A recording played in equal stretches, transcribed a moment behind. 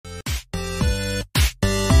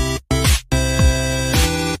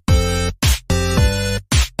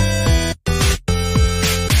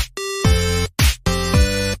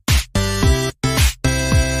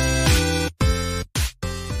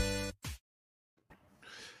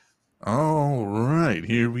All right,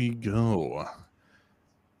 here we go.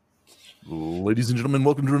 Ladies and gentlemen,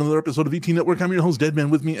 welcome to another episode of ET Network. I'm your host, Deadman.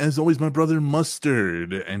 With me, as always, my brother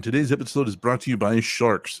Mustard. And today's episode is brought to you by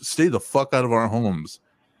Sharks. Stay the fuck out of our homes.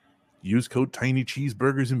 Use code Tiny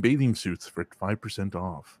Cheeseburgers and bathing suits for 5%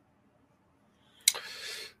 off.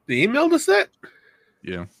 The email us that?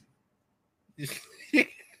 Yeah.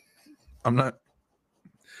 I'm not.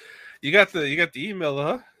 You got the email,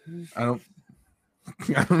 huh?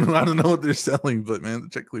 I don't know what they're selling, but man, the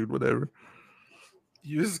check cleared. Whatever.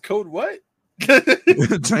 Use code what?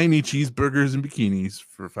 Tiny cheeseburgers and bikinis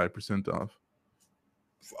for 5% off.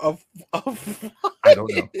 Of I don't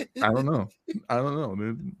know.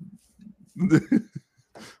 Dude.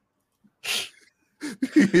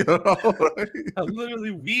 You know, I'm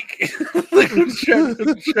literally weak. Like I'm trying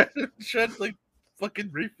to like fucking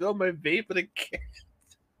refill my vape, but I can't.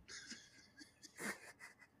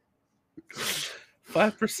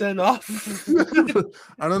 5% off.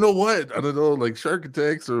 I don't know what. I don't know, like shark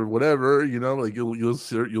attacks or whatever. You know, like you'll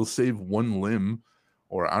save one limb,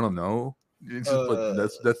 or I don't know. It's just, but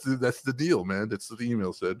that's the deal, man. That's what the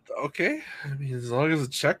email said. Okay, I mean, as long as the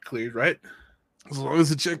check cleared, right? As long as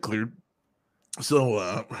the check cleared.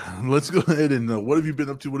 So let's go ahead and what have you been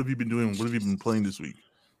up to? What have you been doing? What have you been playing this week?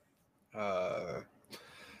 Well,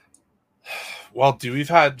 dude, we've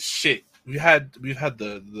had shit. We've had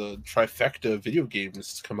the trifecta of video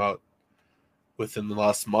games come out within the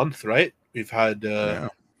last month, right? We've had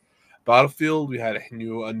Battlefield, we had a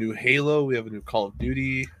new Halo, we have a new Call of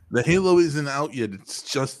Duty. The Halo isn't out yet. It's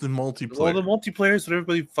just the multiplayer. Well, the multiplayer is what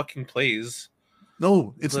everybody fucking plays.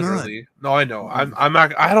 No, it's literally not. No, I know. I'm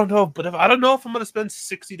not. I don't know, but I don't know if I'm gonna spend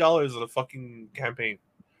 $60 on a fucking campaign.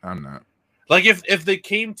 I'm not. Like if they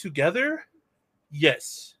came together,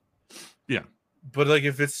 yes. Yeah. But like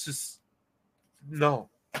if it's just no.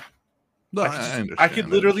 No, I could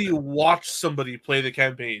literally watch somebody play the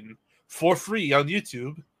campaign for free on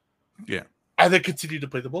YouTube. Yeah. And then continue to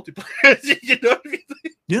play the multiplayer. You know what I mean?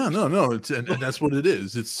 Yeah, no, it's and that's what it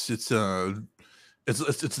is. It's the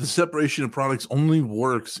separation of products only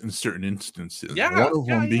works in certain instances. Yeah,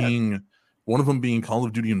 one of them being Call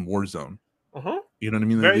of Duty and Warzone. You know what I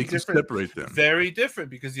mean? They can separate them. Very different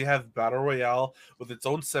because you have Battle Royale with its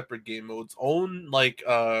own separate game modes, own like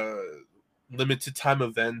limited time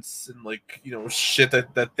events and like, you know, shit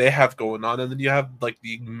that they have going on, and then you have like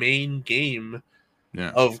the main game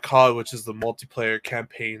of COD, which is the multiplayer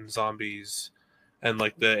campaign zombies and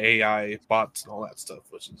like the AI bots and all that stuff,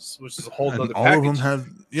 which is a whole other package. All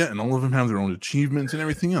of them have their own achievements and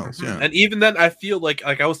everything else. Yeah. And even then, I feel like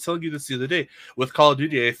I was telling you this the other day with Call of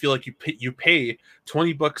Duty, I feel like you pay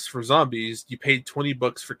 $20 for zombies, you pay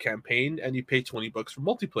 $20 for campaign, and you pay $20 for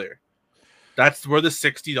multiplayer. That's where the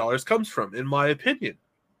 $60 comes from, in my opinion.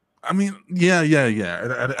 I mean, yeah. I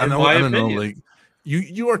don't know. Like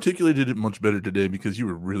you articulated it much better today because you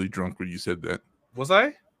were really drunk when you said that. Was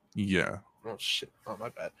I? Yeah. Oh shit! Oh my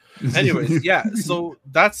bad. Anyways, yeah. So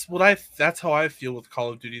that's how I feel with Call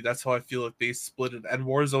of Duty. That's how I feel if they split it. And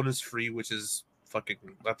Warzone is free, which is fucking.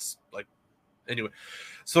 That's like, anyway.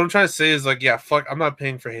 So what I'm trying to say is like, yeah, fuck. I'm not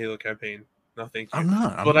paying for Halo campaign. No, thank you.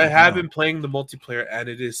 But I have been playing the multiplayer, and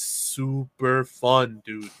it is super fun,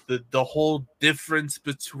 dude. The whole difference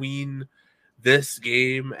between this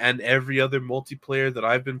game and every other multiplayer that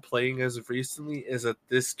I've been playing as of recently is that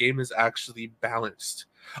this game is actually balanced.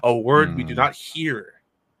 A word we do not hear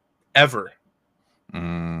ever.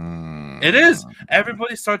 It is.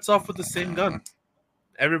 Everybody starts off with the same gun.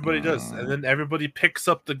 Everybody does. And then everybody picks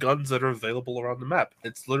up the guns that are available around the map.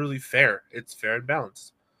 It's literally fair. It's fair and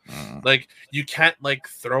balanced. Like, you can't like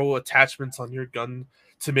throw attachments on your gun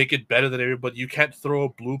to make it better than everybody. You can't throw a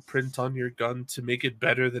blueprint on your gun to make it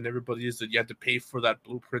better than everybody is. That you had to pay for that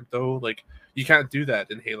blueprint though. Like, you can't do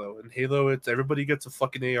that in Halo. In Halo, it's everybody gets a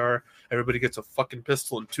fucking AR, everybody gets a fucking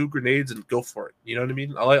pistol and 2 grenades and go for it. You know what I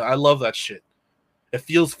mean? I love that shit. It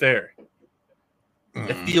feels fair.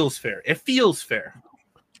 It feels fair. It feels fair.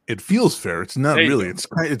 It feels fair. It's not really. It's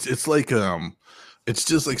like it's just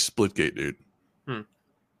like Splitgate, dude.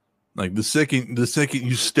 Like the second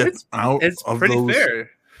you step out of pretty those, fair.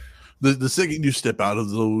 The second you step out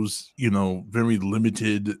of those, you know, very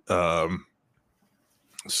limited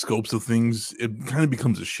scopes of things, it kind of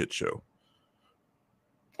becomes a shit show.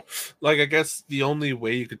 Like, I guess the only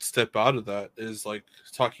way you could step out of that is like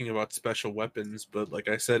talking about special weapons, but like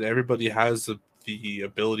I said, everybody has the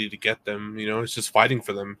ability to get them. You know, it's just fighting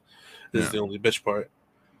for them is the only bitch part.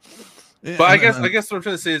 Yeah, but I guess what I'm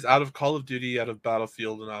trying to say is, out of Call of Duty, out of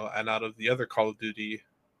Battlefield, and out of the other Call of Duty,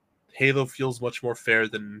 Halo feels much more fair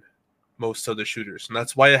than most other shooters, and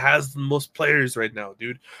that's why it has the most players right now,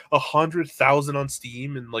 dude. 100,000 on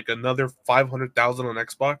Steam and like another 500,000 on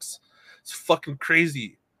Xbox. It's fucking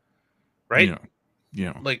crazy, right?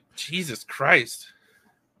 Yeah. Like Jesus Christ.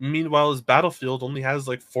 Meanwhile, his Battlefield only has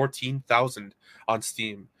like 14,000 on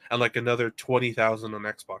Steam and like another 20,000 on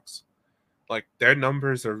Xbox. Like their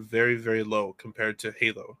numbers are very, very low compared to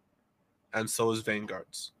Halo, and so is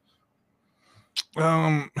Vanguard's.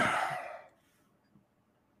 I've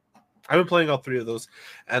been playing all three of those,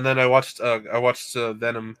 and then I watched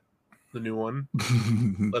Venom, the new one.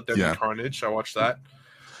 Let There Be Carnage. I watched that,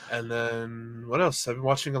 and then what else? I've been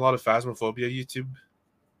watching a lot of Phasmophobia YouTube,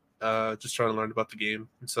 just trying to learn about the game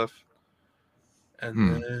and stuff.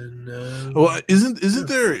 And then, well, isn't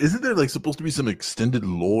there like supposed to be some extended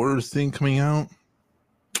lore thing coming out?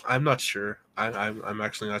 I'm not sure. I'm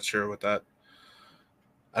actually not sure what that.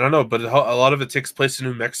 I don't know, but a lot of it takes place in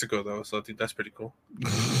New Mexico, though, so I think that's pretty cool.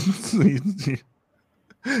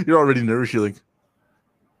 You're already nervous. You're like,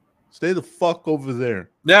 stay the fuck over there.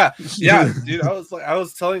 Yeah, dude. I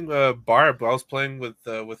was telling Barb, I was playing with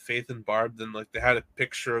Faith and Barb, and like they had a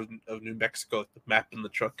picture of New Mexico, the map in the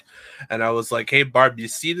truck, and I was like, hey Barb, you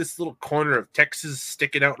see this little corner of Texas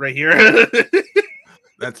sticking out right here?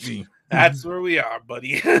 That's me. That's where we are,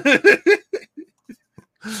 buddy.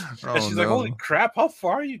 And she's like, holy crap, how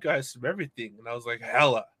far are you guys from everything? And I was like,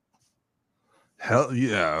 hell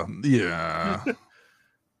yeah.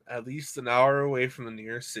 At least an hour away from the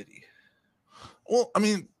nearest city. Well, I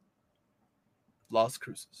mean, Las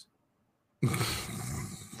Cruces.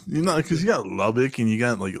 Because you got Lubbock and you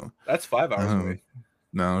got like that's 5 hours away.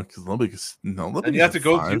 No, because Lubbock is Lubbock. And you have to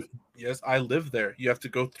go through. Yes, I live there. You have to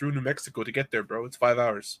go through New Mexico to get there, bro. It's 5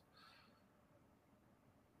 hours.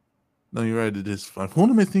 No, you're right. It is 5. What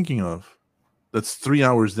am I thinking of? That's 3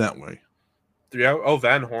 hours that way. 3 hours? Oh,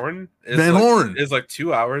 Van Horn. Horn is like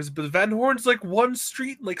 2 hours, but Van Horn's like one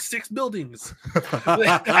street, and like 6 buildings,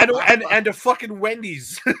 and a fucking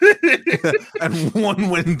Wendy's, and one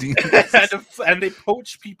Wendy's, and they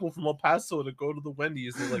poach people from El Paso to go to the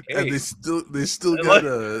Wendy's. They're like, hey, and they still got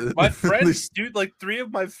my friends, dude. Like 3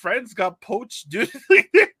 of my friends got poached, dude.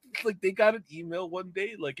 Like they got an email one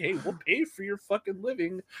day, like, "Hey, we'll pay for your fucking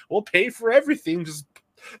living. We'll pay for everything. Just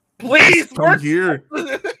please come here."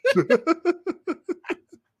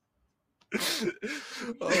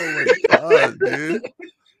 Oh my god, dude!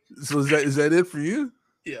 So is that it for you?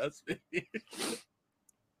 Yes.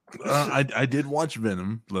 I did watch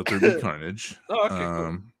Venom, Let There Be Carnage. Oh, okay,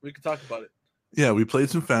 cool. We can talk about it. Yeah, we played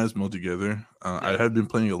some Phasmo together. I had been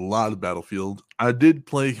playing a lot of Battlefield. I did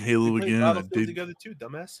play Halo again. Battlefield together too,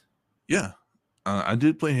 dumbass. Yeah, I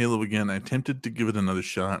did play Halo again. I attempted to give it another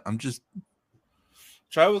shot. I'm just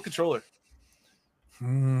try it with controller.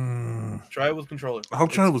 Try it with controller. I'll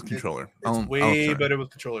try it with controller. It's way better with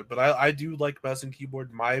controller. But I do like mouse and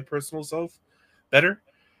keyboard, my personal self, better.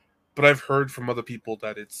 But I've heard from other people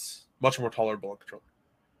that it's much more tolerable on controller.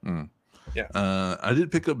 Yeah. I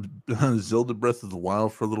did pick up Zelda Breath of the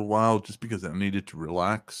Wild for a little while just because I needed to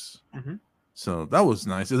relax. Mm-hmm. So that was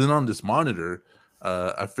nice. And then on this monitor,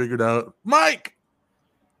 I figured out, Mike,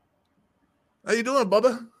 how you doing,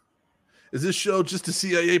 Bubba? Is this show just a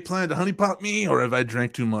CIA plan to honeypot me, or have I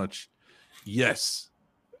drank too much? Yes.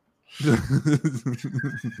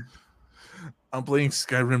 I'm playing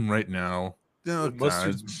Skyrim right now. Oh,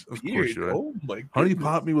 Mustard's beard. Oh my god!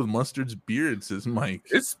 Honeypot me with Mustard's beard, says Mike.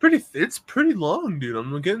 It's pretty long, dude.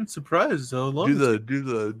 I'm getting surprised how long. Do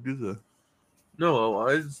the. No,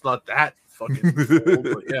 it's not that fucking full,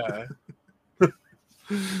 but yeah.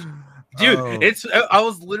 Dude, I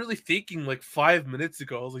was literally thinking like 5 minutes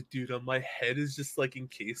ago. I was like, dude, my head is just like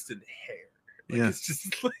encased in hair. Like, yeah, it's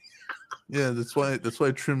just like. Yeah, that's why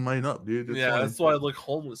I trim mine up, dude. That's why I look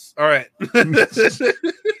homeless. All right.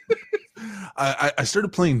 I started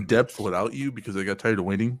playing Depth without you because I got tired of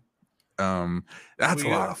waiting. That's a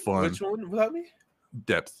lot of fun. Which one without me?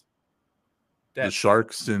 Depth. The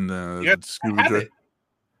sharks and the scuba dive.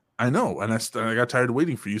 I know, and I got tired of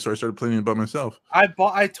waiting for you, so I started playing it by myself.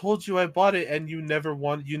 I told you I bought it, and you never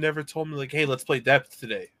told me like, hey, let's play Depth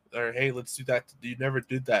today, or hey, let's do that. You never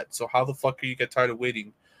did that. So how the fuck are you get tired of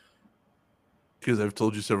waiting? Because I've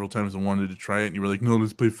told you several times I wanted to try it, and you were like, no,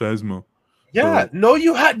 let's play Phasmo. Yeah,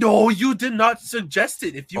 you did not suggest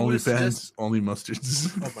it. If you only fans, only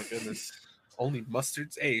mustards. Oh my goodness. Only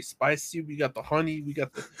mustards. Hey, spicy. We got the honey. We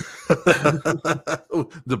got the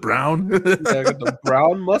the brown. Yeah, got the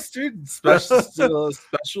brown mustard. Special.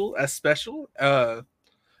 Yeah,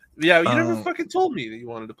 you never fucking told me that you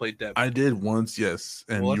wanted to play Depth. I did once, yes,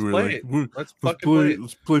 and well, you were like, "Let's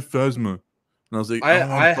play Phasmo." And I was like,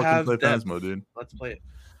 I have play Phasmo, dude. Let's play it.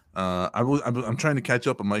 I'm trying to catch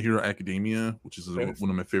up on My Hero Academia, which is Okay. one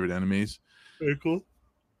of my favorite animes. Very cool.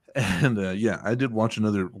 And yeah, I did watch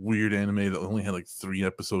another weird anime that only had like 3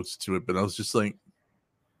 episodes to it, but I was just like,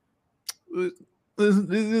 this is a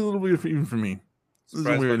little weird even for me. This is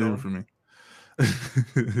Surprised by weird no even one. for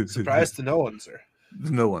me. Surprised to no one, sir.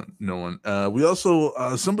 No one. We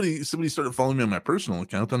also somebody started following me on my personal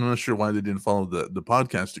account. I'm not sure why they didn't follow the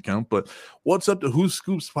podcast account, but what's up to Who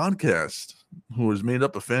Scoops podcast, who is made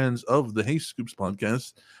up of fans of the Hey Scoops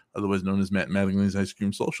podcast, otherwise known as Matt Mattingly's Ice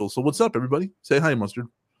Cream Social. So what's up, everybody? Say hi, Mustard.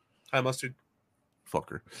 Hi, Mustard.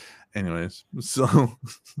 Fucker. Anyways, so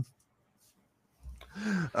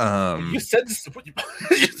You said this.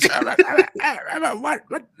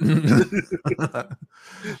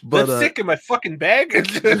 but Let's stick in my fucking bag.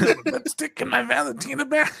 let's stick in my Valentina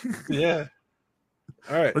bag. Yeah.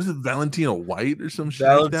 All right. What is it, Valentina White or some shit?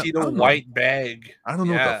 Valentina like White bag. I don't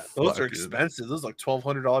know. Yeah, what the those fuck, are expensive. Those are like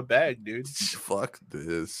 $1,200 bag, dude. Fuck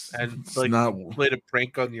this. And It's like not. you played a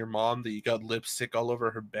prank on your mom that you got lipstick all over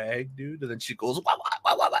her bag, dude, and then she goes, "Wah,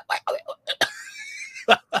 wah, wah, wah, wah,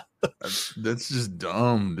 wah." That's just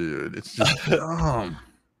dumb, dude. It's just dumb.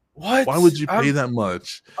 What? Why would you pay that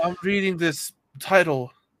much? I'm reading this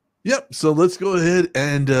title. Yep. So let's go ahead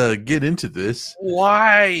and get into this.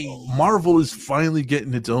 Why? Marvel is finally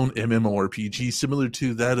getting its own MMORPG similar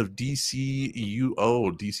to that of DC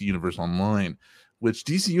Universe Online, which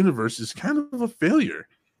DC Universe is kind of a failure.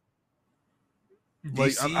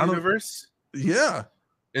 DC I don't, Universe? Yeah.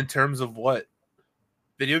 In terms of what?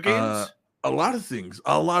 Video games? A lot of things.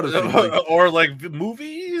 Like, or like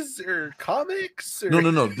movies or comics? Or...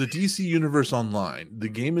 No. The DC Universe Online, the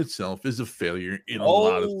game itself is a failure in a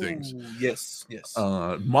lot of things. Yes.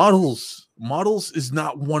 Models is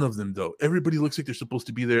not one of them, though. Everybody looks like they're supposed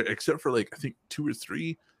to be there, except for like I think 2 or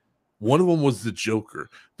 3. One of them was the Joker.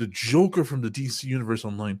 The Joker from the DC Universe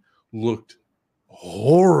Online looked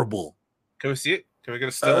horrible. Can we see it? Can we get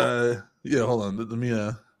a still? Yeah, hold on. Let me.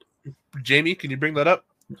 Jamie, can you bring that up?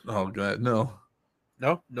 Oh God, no.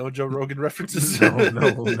 No Joe Rogan references.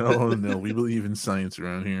 No. We believe in science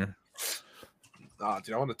around here. Nah,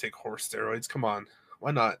 dude, I want to take horse steroids. Come on,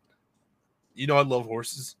 why not? You know I love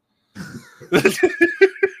horses.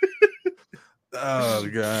 Oh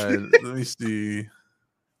God, let me see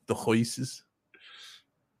the horses.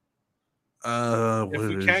 If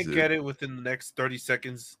we can't get it within the next 30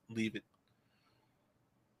 seconds, leave it.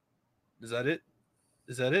 Is that it?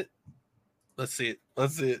 Let's see it.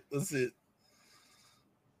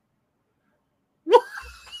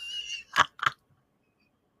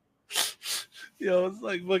 Yo, it's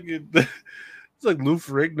like fucking. It's like Lou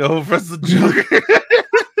Ferrigno versus the Joker.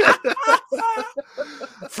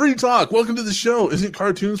 Free talk. Welcome to the show. Isn't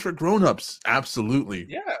cartoons for grown-ups? Absolutely.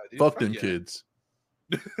 Yeah. Dude, fuck them kids.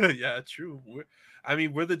 Yeah, true.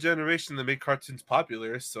 We're the generation that made cartoons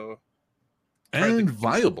popular, so. And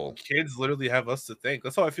viable. Kids literally have us to thank.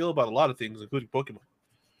 That's how I feel about a lot of things, including Pokemon.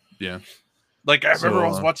 Yeah. Like I remember I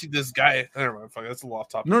was watching this guy. I don't know. That's a little off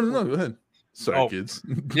topic. No. Go ahead. Sorry, kids.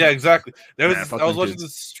 Yeah, exactly. I was watching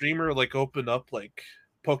this streamer like open up like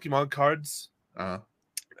Pokemon cards, and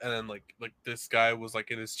then like this guy was like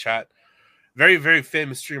in his chat, very very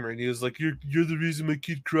famous streamer, and he was like, "You're the reason my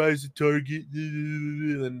kid cries at Target."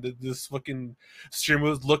 And this fucking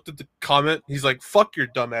streamer looked at the comment. He's like, "Fuck your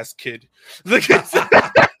dumbass kid."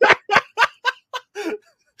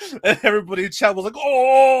 And everybody in chat was like,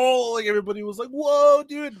 "Oh!" Like everybody was like, "Whoa,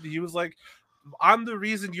 dude!" He was like, "I'm the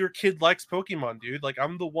reason your kid likes Pokemon, dude. Like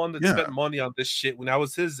I'm the one that spent money on this shit when I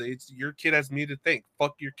was his age. Your kid has me to thank.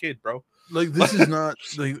 Fuck your kid, bro." Like this is not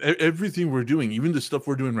like everything we're doing, even the stuff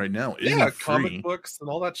we're doing right now, isn't free. Comic books and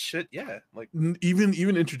all that shit. Yeah, like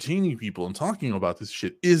even entertaining people and talking about this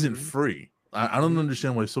shit isn't free. I don't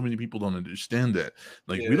understand why so many people don't understand that.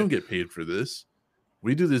 Like we don't get paid for this.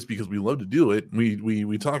 We do this because we love to do it.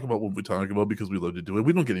 We talk about what we talk about because we love to do it.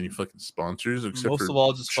 We don't get any fucking sponsors except most for of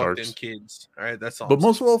all just Sharks. fuck them kids. All right, that's all. But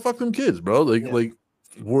most of all, fuck them kids, bro. Like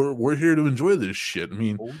we're here to enjoy this shit. I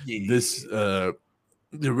mean, this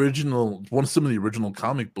some of the original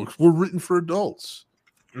comic books were written for adults.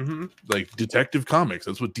 Like Detective Comics.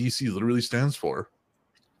 That's what DC literally stands for.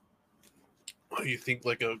 Oh, you think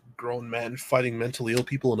like a grown man fighting mentally ill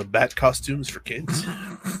people in a bat costumes for kids?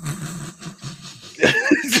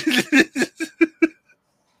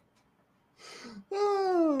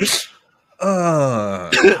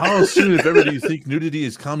 How soon, if ever, do you think nudity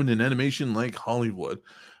is common in animation like Hollywood?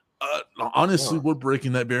 Honestly, we're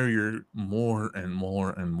breaking that barrier more and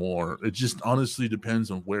more and more. It just honestly depends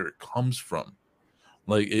on where it comes from.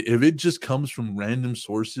 Like if it just comes from random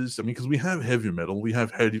sources, I mean, because we have heavy metal, we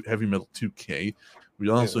have heavy metal 2K, We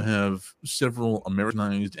also have several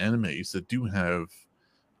Americanized animes that do have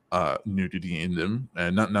nudity in them,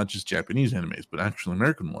 and not just Japanese animes, but actual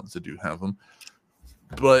American ones that do have them.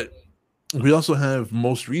 But we also have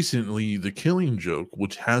most recently The Killing Joke,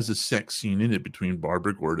 which has a sex scene in it between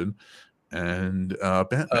Barbara Gordon and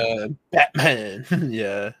Batman. Batman.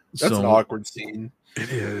 Yeah. That's an awkward scene. It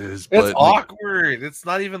is. It's awkward. It's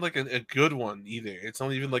not even like a good one either. It's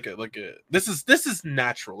not even like a this is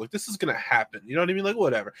natural. Like this is gonna happen. You know what I mean? Like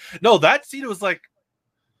whatever. No, that scene was like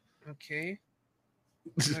okay.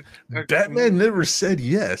 Batman never said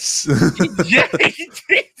yes. Yeah, he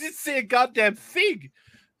didn't say a goddamn thing.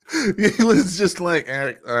 He was just like,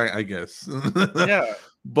 all right, I guess. Yeah.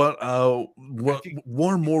 But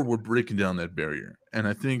more and more we're breaking down that barrier. And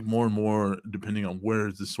I think more and more, depending on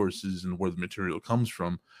where the sources and where the material comes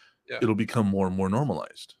from, it'll become more and more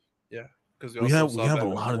normalized. Yeah. Because we have a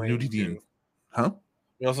lot of nudity. Huh?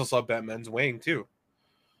 We also saw Batman's wang too.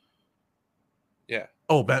 Yeah.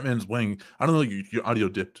 Oh, Batman's wang. I don't know, your audio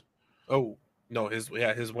dipped. Oh, no, his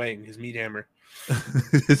wang, his meat hammer.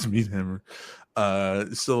 His meat hammer.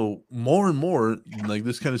 So more and more, like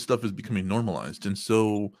this kind of stuff is becoming normalized, and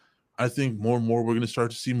so I think more and more we're going to start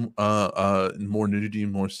to see more nudity,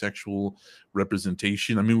 more sexual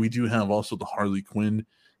representation. I mean, we do have also the Harley Quinn.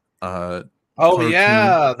 Cartoon,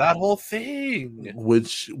 yeah, that whole thing,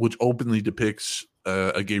 which openly depicts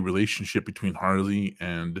a gay relationship between Harley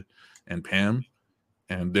and Pam,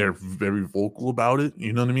 and they're very vocal about it.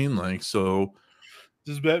 You know what I mean? Like, so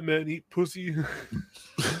does Batman eat pussy?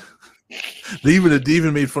 They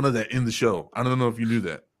even made fun of that in the show. I don't know if you knew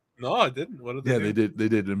that. No, I didn't. What did they do? They did. They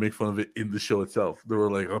did. They make fun of it in the show itself. They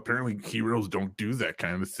were like, apparently heroes don't do that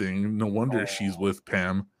kind of thing. No wonder she's with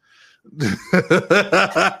Pam.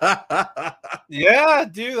 Yeah,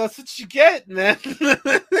 dude, that's what you get, man.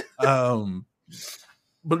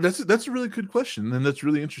 But that's a really good question, and that's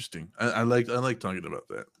really interesting. I like talking about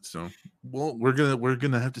that. So, well, we're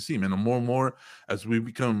gonna have to see, man. And more as we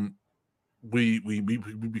become we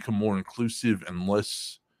become more inclusive and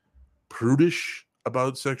less prudish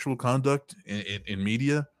about sexual conduct in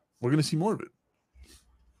media, we're going to see more of it.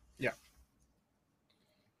 Yeah.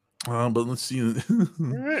 But let's see. All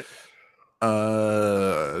right.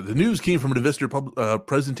 The news came from an investor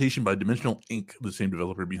presentation by Dimensional Inc., the same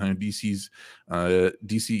developer behind DC's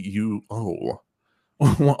DCU. All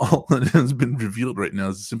that has been revealed right now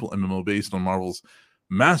is a simple MMO based on Marvel's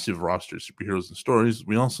massive roster of superheroes and stories.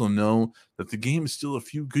 We also know that the game is still a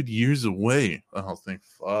few good years away. Oh, thank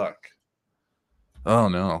fuck. Oh,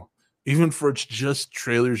 no. Even for its just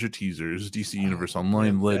trailers or teasers, DC Universe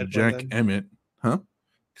Online led Jack Emmett. Huh?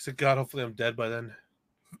 So God, hopefully I'm dead by then.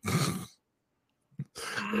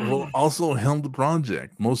 Well, also helmed the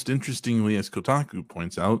project. Most interestingly, as Kotaku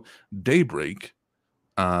points out, Daybreak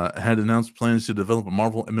had announced plans to develop a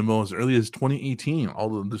Marvel MMO as early as 2018,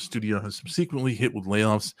 although the studio has subsequently hit with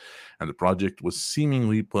layoffs and the project was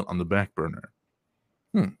seemingly put on the back burner.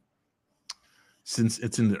 Since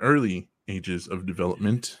it's in the early ages of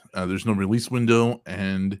development, there's no release window,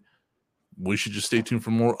 and we should just stay tuned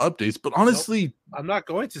for more updates. But honestly, nope, I'm not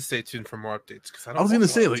going to stay tuned for more updates because I was going to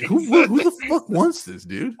say, like, who the fuck wants this,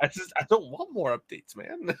 dude? I don't want more updates,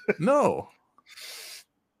 man. No,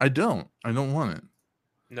 I don't want it.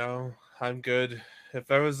 No, I'm good. If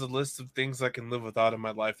there was a list of things I can live without in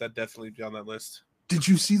my life, that'd definitely be on that list. Did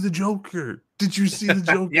you see the Joker?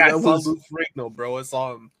 Yeah, I saw Lou Ferrigno, bro. I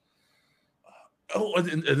saw him. Oh,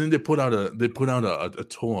 and then they put out a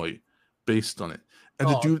toy based on it, and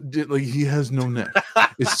the dude did, like, he has no neck.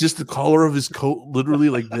 It's just the collar of his coat, literally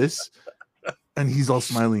like this, and he's all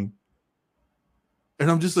smiling. And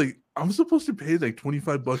I'm just like, I'm supposed to pay like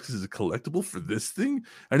 $25 as a collectible for this thing,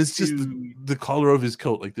 and it's just the collar of his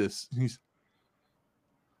coat like this.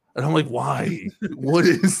 And I'm like, why? What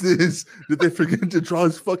is this? Did they forget to draw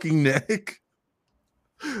his fucking neck?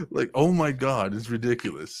 Like, oh my god, it's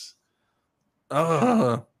ridiculous.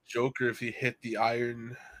 Joker, if he hit the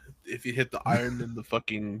iron in the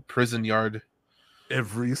fucking prison yard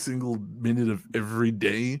every single minute of every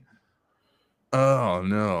day. Oh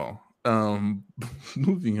no.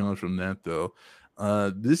 Moving on from that though,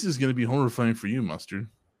 this is going to be horrifying for you, Mustard.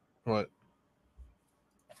 What?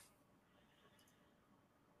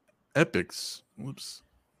 Epic's. Whoops.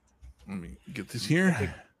 Let me get this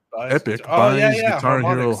here. Epic buys Guitar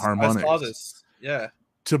Hero Harmonix. I saw this. Yeah.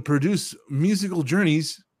 To produce musical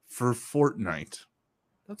journeys for Fortnite.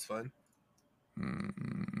 That's fine.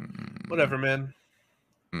 Whatever, man.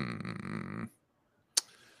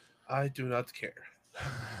 I do not care.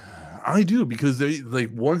 I do, because they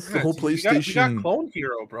like once the whole PlayStation. You got Clone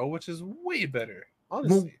Hero, bro, which is way better.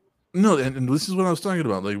 Honestly. No, and this is what I was talking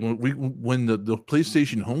about. Like when the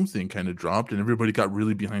PlayStation Home thing kind of dropped and everybody got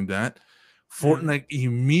really behind that, Fortnite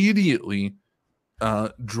immediately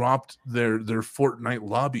dropped their Fortnite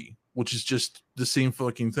lobby, which is just the same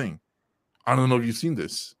fucking thing. I don't know if you've seen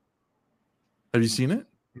this. Have you seen it?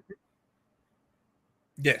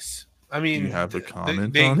 Yes. I Do you mean, have a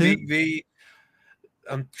comment on it?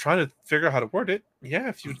 I'm trying to figure out how to word it. Yeah,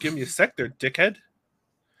 if you would give me a sec there, dickhead.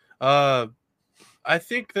 Uh, I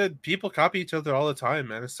think that people copy each other all the time,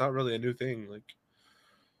 man. It's not really a new thing. Like,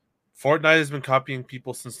 Fortnite has been copying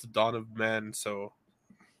people since the dawn of man, so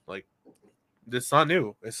like, it's not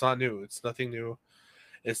new. It's not new. It's nothing new.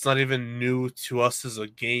 It's not even new to us as a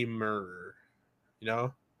gamer, you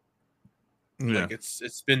know? Yeah. Like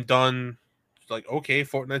it's been done. Like, okay,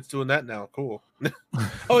 Fortnite's doing that now. Cool.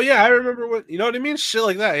 Oh yeah, I remember what, you know what I mean? Shit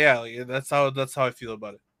like that. Yeah, like, that's how I feel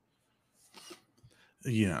about it.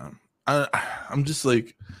 Yeah. I'm just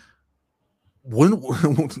like, when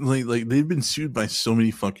like they've been sued by so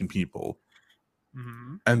many fucking people,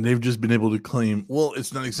 and they've just been able to claim, well,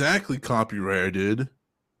 it's not exactly copyrighted,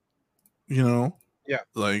 you know. Yeah,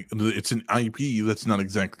 like it's an IP that's not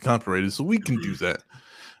exactly copyrighted, so we can do that.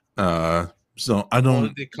 So I well,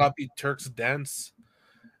 don't. they copied Turk's dance,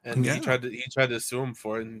 and Yeah, he tried to sue him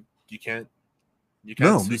for it, and you can't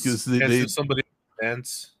no, because they sue somebody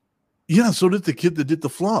dance. yeah. So did the kid that did the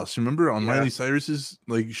floss. Remember on Yeah, Miley Cyrus's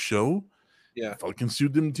like show? yeah, Fucking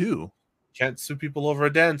sued them too. can't sue people over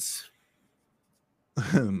a dance.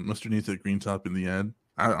 Mustard needs that green top in the ad.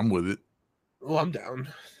 I'm with it. Well, I'm down,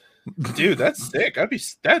 dude. That's sick. I'd be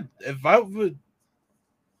that if I would.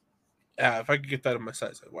 Yeah, if I could get that in my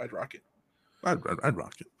size, I'd rock it. I'd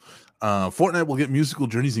rock it. Fortnite will get musical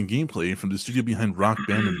journeys and gameplay from the studio behind Rock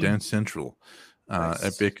Band and Dance Central. Nice.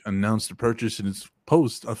 Epic announced the purchase in its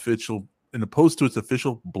post to its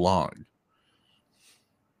official blog,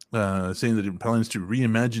 saying that it plans to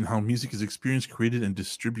reimagine how music is experienced, created, and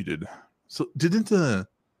distributed. So didn't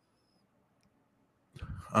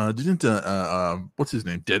what's his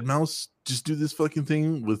name, Deadmau5, just do this fucking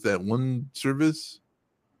thing with that one service?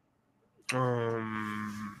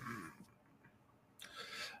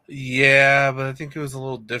 Yeah, but I think it was a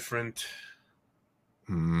little different.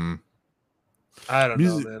 I don't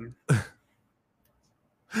know, man.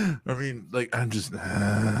 I mean, like, I'm just.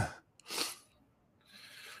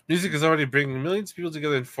 Music is already bringing millions of people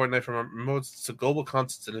together in Fortnite, from remotes to global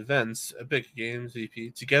concerts and events. Epic Games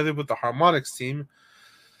VP, together with the Harmonix team.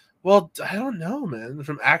 Well, I don't know, man.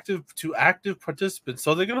 From active to active participants.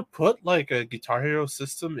 So they're gonna put like a Guitar Hero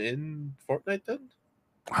system in Fortnite then?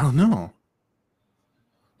 I don't know.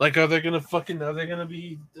 Like, are they gonna be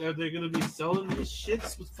selling these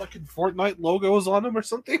shits with fucking Fortnite logos on them or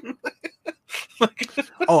something? Like,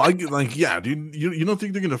 oh, I get, like, yeah, dude. You don't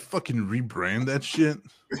think they're gonna fucking rebrand that shit?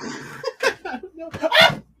 I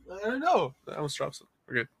don't know. I almost dropped some.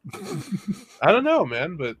 Okay. I don't know,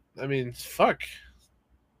 man, but I mean, fuck.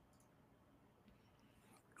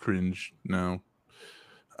 Cringe. No.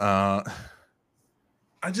 I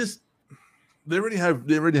just they already have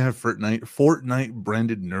Fortnite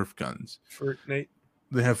branded Nerf guns. Fortnite.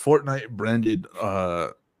 They have Fortnite branded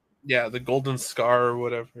yeah, the Golden Scar or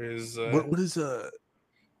whatever is what is a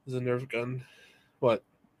Nerf gun. What?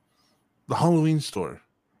 The Halloween store.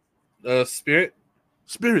 Spirit.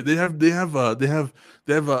 They have a Spirit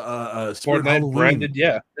Fortnite Halloween branded,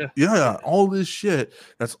 yeah, all this shit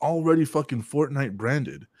that's already fucking Fortnite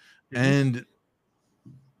branded. And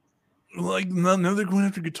like now they're going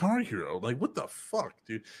after Guitar Hero. Like, what the fuck,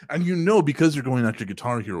 dude? And because they're going after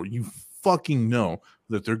Guitar Hero, you fucking know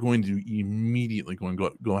that they're going to immediately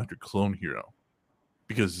go after Clone Hero,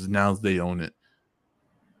 because now they own it.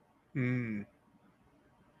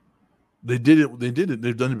 They did it.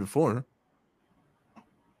 They've done it before.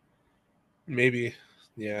 Maybe,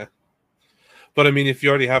 yeah. But I mean, if you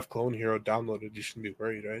already have Clone Hero downloaded, you shouldn't be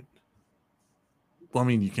worried, right? Well, I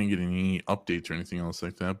mean, you can't get any updates or anything else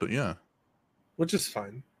like that, but yeah. Which is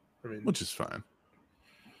fine. Which is fine.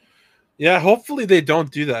 Yeah, hopefully they don't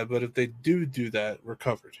do that, but if they do that, we're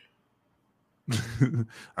covered.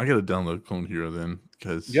 I gotta download Clone Hero then,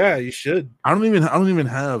 because yeah, you should. I don't even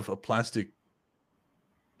have a plastic.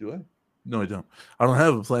 Do I? No, I don't. I don't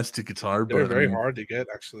have a plastic guitar. They're but very hard to get,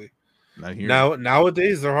 actually. Not here.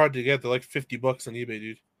 Nowadays, they're hard to get. They're like $50 on eBay,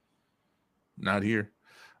 dude. Not here.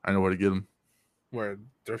 I know where to get them. Where?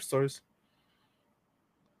 Thrift stores?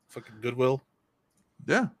 Fucking Goodwill?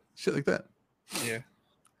 Yeah, shit like that. Yeah.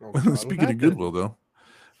 Oh, speaking of Goodwill, though,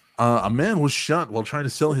 a man was shot while trying to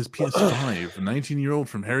sell his PS5. A 19-year-old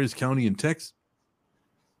from Harris County in Texas.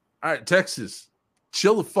 All right, Texas,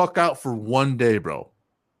 chill the fuck out for one day, bro.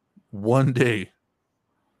 One day.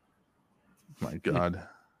 My God.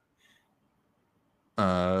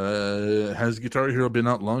 Has Guitar Hero been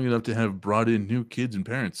out long enough to have brought in new kids and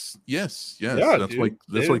parents? Yes. Yeah, That's dude.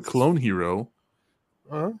 why Clone Hero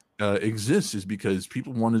Uh-huh. exists, is because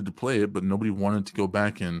people wanted to play it, but nobody wanted to go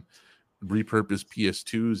back and repurpose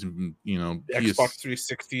PS2s and Xbox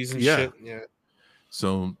 360s and Yeah. shit. Yeah.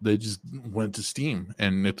 So they just went to Steam,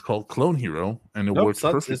 and it's called Clone Hero, and it Nope, works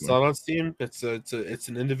perfectly. it's not on Steam. It's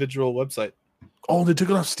an individual website. Oh, they took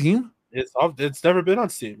it off Steam? It's never been on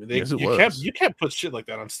Steam. Yes, it you was. can't put shit like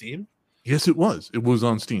that on Steam. Yes, it was. It was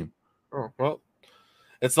on Steam. Oh well,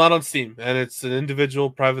 it's not on Steam, and it's an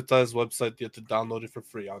individual privatized website. You have to download it for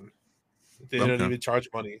free on. They don't even charge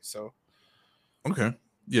money, so okay,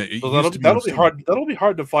 yeah. So that'll be hard. That'll be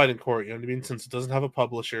hard to fight in court. You know what I mean? Since it doesn't have a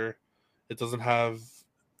publisher, it doesn't have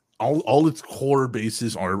all its core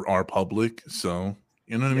bases are public. So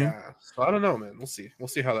you know what I mean? Yeah. So I don't know, man. We'll see. We'll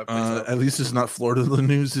see how that plays out. At least it's not Florida the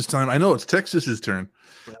news this time. I know it's Texas's turn.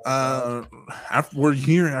 We're a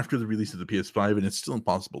year after the release of the PS5, and it's still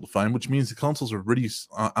impossible to find, which means the consoles already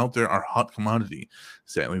out there are hot commodity.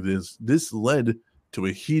 Sadly, this led to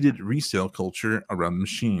a heated resale culture around the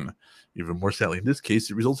machine. Even more sadly, in this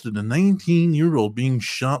case, it resulted in a 19-year-old being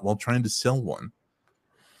shot while trying to sell one.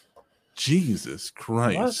 Jesus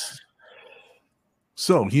Christ. What?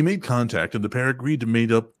 So he made contact, and the pair agreed to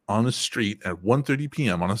meet up on a street at 1:30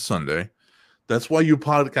 p.m. on a Sunday. That's why you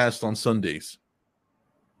podcast on Sundays.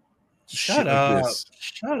 Shut up.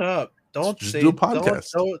 Shut up. Don't do a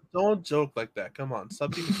podcast. Don't joke like that. Come on.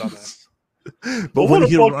 Stop being dumbass. But when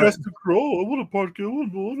he podcast to grow. I want a podcast.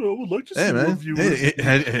 I would like to see more viewers.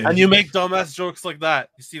 And you make dumbass jokes like that.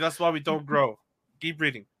 You see, that's why we don't grow. Keep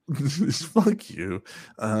reading. Fuck you.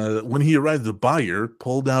 When he arrived, the buyer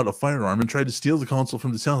pulled out a firearm and tried to steal the console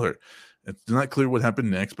from the seller. It's not clear what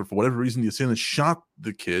happened next, but for whatever reason, the assailant shot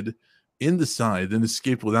the kid in the side, then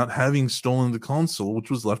escaped without having stolen the console,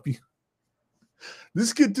 which was left behind.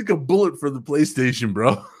 This kid took a bullet for the PlayStation,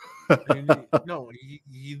 bro. No,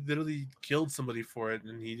 he literally killed somebody for it,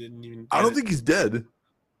 and he didn't even. I don't think he's dead.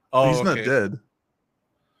 Oh, he's not dead.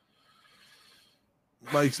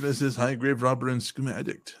 Mike Smith says, "Hi, grave robber and skooma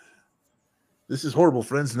addict. This is horrible,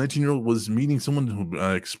 friends. The 19-year-old was meeting someone who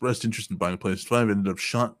expressed interest in buying a PlayStation 5, ended up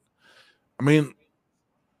shot. I mean,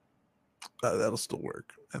 that'll still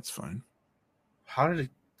work. That's fine. How did he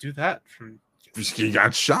do that? He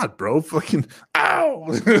got shot, bro. Fucking ow!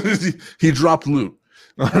 He dropped loot.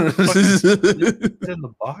 Did he put it in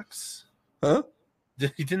the box? Huh?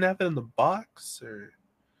 He didn't have it in the box, or?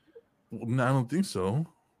 No, I don't think so.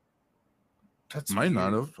 That's might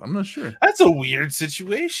not have. I'm not sure. That's a weird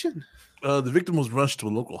situation. The victim was rushed to a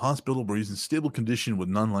local hospital where he's in stable condition with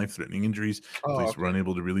non-life-threatening injuries. Police were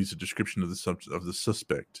unable to release a description of the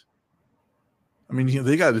suspect. I mean,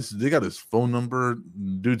 they got his phone number.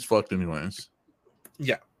 Dude's fucked anyways.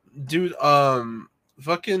 Yeah, dude.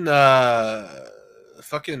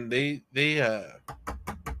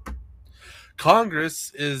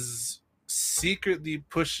 Congress is secretly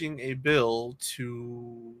pushing a bill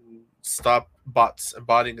to stop bots and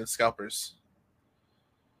botting and scalpers.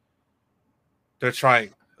 They're trying.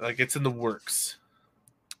 Like, it's in the works.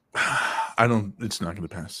 It's not going to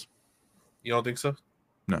pass. You don't think so?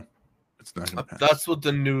 No, it's not going to pass. That's what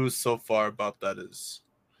the news so far about that is.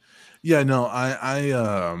 Yeah, no,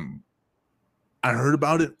 I heard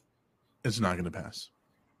about it. It's not going to pass.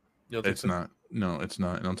 It's not. No, it's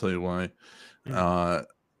not. And I'll tell you why. Mm-hmm.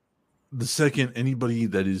 The second anybody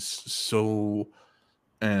that is so,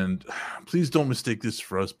 and please don't mistake this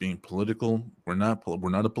for us being political. We're not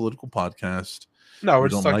a political podcast. No, we're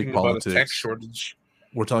just talking about a tech shortage.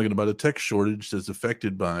 We're talking about a tech shortage that's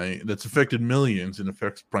affected millions and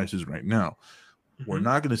affects prices right now. Mm-hmm. We're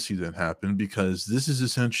not going to see that happen because this is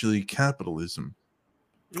essentially capitalism.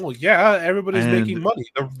 Well, yeah, everybody's making money.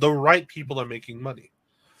 The right people are making money.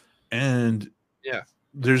 And yeah,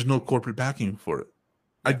 there's no corporate backing for it.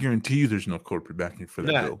 Yeah. I guarantee you there's no corporate backing for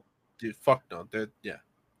that bill. Dude, fuck no.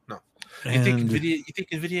 No. You think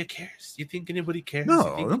Nvidia cares? You think anybody cares?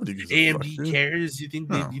 No, nobody gives AMD cares? You think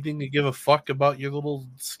they give a fuck about your little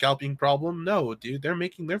scalping problem? No, dude. They're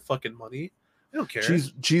making their fucking money. They don't care.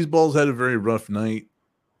 Cheeseballs had a very rough night.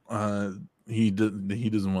 He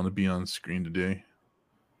doesn't want to be on screen today.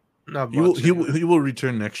 Not much. He will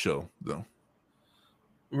return next show though.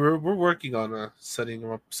 We're working on setting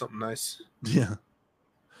him up something nice. Yeah.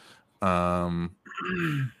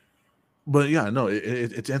 But yeah, no,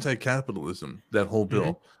 it's anti-capitalism, that whole bill.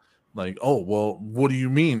 Mm-hmm. Like, oh well, what do you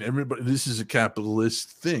mean? Everybody, this is a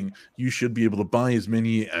capitalist thing. You should be able to buy as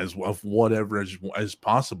many of whatever as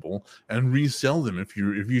possible and resell them if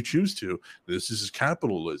you choose to. This is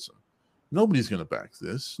capitalism. Nobody's gonna back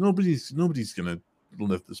this. Nobody's gonna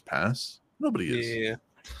let this pass. Nobody is. Yeah.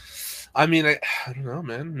 I mean, I don't know,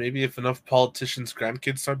 man. Maybe if enough politicians'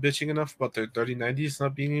 grandkids start bitching enough about their 3090s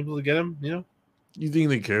not being able to get them, you know? You think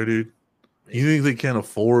they care, dude? You think they can't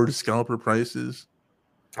afford scalper prices?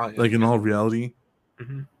 Oh, yeah. Like in all reality,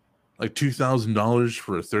 Mm-hmm. like $2,000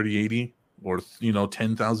 for a 3080 or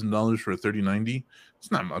 $10,000 for a 3090.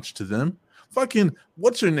 It's not much to them. Fucking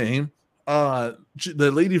what's her name? The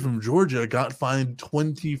lady from Georgia got fined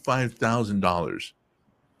 $25,000.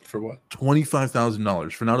 For what?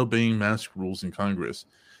 $25,000 for not obeying mask rules in Congress.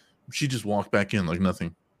 She just walked back in like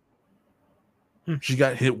nothing. She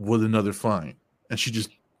got hit with another fine, and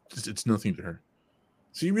it's nothing to her.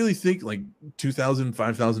 So you really think like $2,000,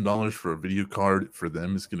 $5,000 for a video card for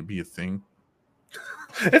them is going to be a thing?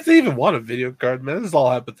 If they even want a video card, man, this is all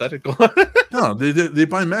hypothetical. No, they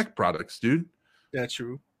buy Mac products, dude. Yeah,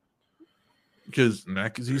 true. Because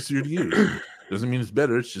Mac is easier to use. Doesn't mean it's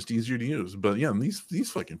better. It's just easier to use. But yeah,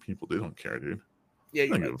 these fucking people, they don't care, dude. Yeah,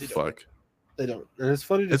 they don't give a fuck. They don't. And it's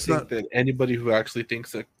funny to think that anybody who actually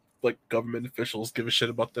thinks that like government officials give a shit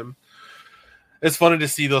about them. It's funny to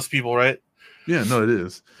see those people, right? Yeah, no, it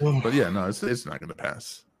is. But yeah, no, it's not going to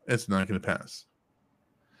pass. It's not going to pass.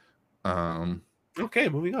 Okay,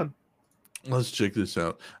 moving on. Let's check this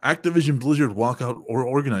out. Activision Blizzard walkout or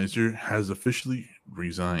organizer has officially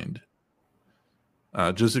resigned.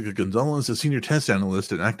 Jessica Gonzalez, a senior test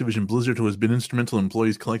analyst at Activision Blizzard who has been instrumental in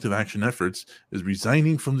employees' collective action efforts, is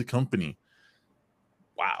resigning from the company.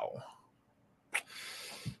 Wow.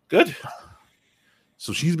 Good.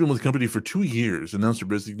 So she's been with the company for 2 years, announced her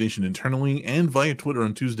resignation internally and via Twitter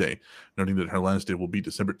on Tuesday, noting that her last day will be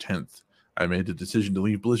December 10th. I made the decision to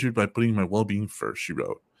leave Blizzard by putting my well-being first, she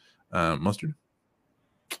wrote. Mustard?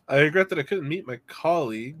 I regret that I couldn't meet my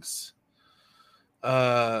colleagues.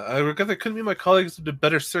 Under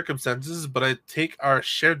better circumstances, but I take our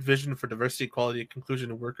shared vision for diversity, equality, and inclusion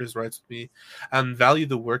of workers' rights with me and value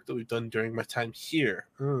the work that we've done during my time here.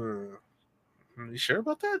 Are you sure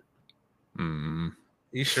about that?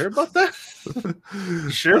 You sure about that? You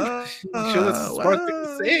sure that's a smart thing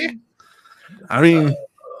to say? I mean...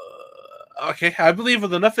 okay, I believe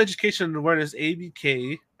with enough education and awareness,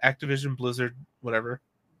 ABK, Activision Blizzard, whatever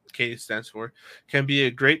K stands for, can be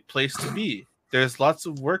a great place to be. There's lots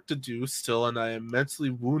of work to do still, and I am mentally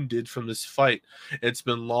wounded from this fight. It's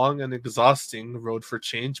been long and exhausting road for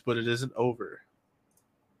change, but it isn't over.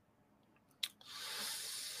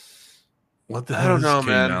 What the hell? I don't know,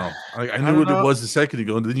 man. Now? I knew what it was a second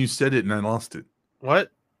ago, and then you said it, and I lost it.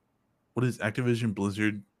 What? What is Activision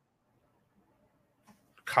Blizzard?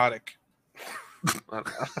 Kotick.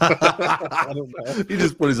 I don't know. He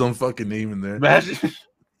just put his own fucking name in there. Imagine.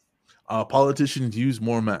 Politicians use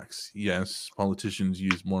more Macs. Yes, politicians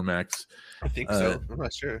use more Macs. I think so. I'm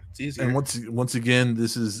not sure. It's easier. And once again,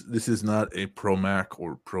 this is not a pro Mac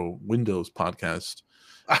or pro Windows podcast.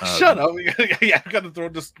 Shut up! I got to throw a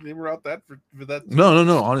disclaimer out that for that.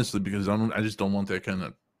 No. Honestly, because I just don't want that kind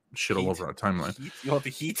of shit all over our timeline. You want the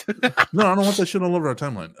heat? No, I don't want that shit all over our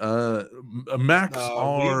timeline. Macs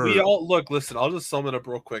are. We all look. Listen, I'll just sum it up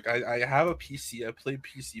real quick. I have a PC. I play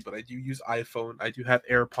PC, but I do use iPhone. I do have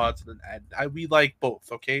AirPods, and we like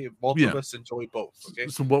both. Okay, both of us enjoy both. Okay.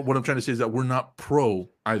 So what I'm trying to say is that we're not pro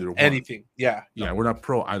either one. Anything. Yeah. Yeah, we're not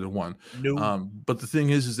pro either one. No. But the thing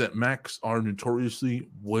is that Macs are notoriously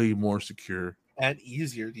way more secure. And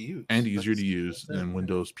easier to use. Than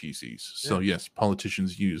Windows PCs. So yes,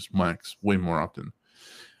 politicians use Macs way more often,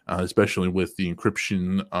 especially with the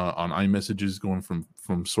encryption on iMessages going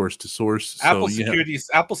from source to source. Apple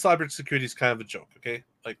cybersecurity is kind of a joke. Okay,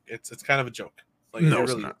 like it's kind of a joke. Like no,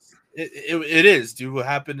 it's not. It is. Dude, what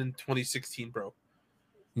happened in 2016, bro?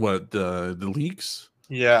 What the leaks?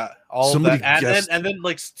 Yeah, all of that, and then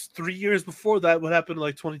like 3 years before that, what happened in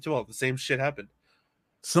like 2012? The same shit happened.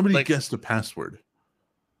 Somebody guessed a password.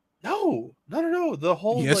 No. The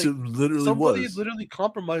whole it literally somebody literally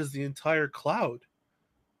compromised the entire cloud,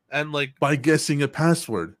 and like by guessing a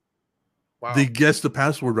password. Wow. They guessed the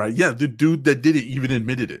password right. Yeah, the dude that did it even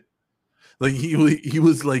admitted it. Like he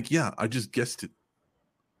was like, yeah, I just guessed it.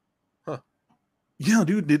 Huh? Yeah,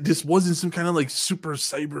 dude, this wasn't some kind of like super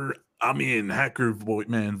cyber. Hacker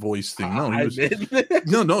voice thing.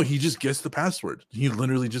 No, he just guessed the password. He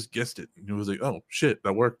literally just guessed it. He was like, oh shit,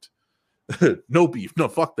 that worked. No beef. No,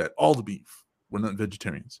 fuck that. All the beef. We're not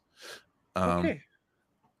vegetarians. Okay.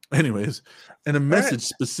 Anyways, in a message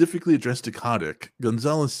specifically addressed to Kotick,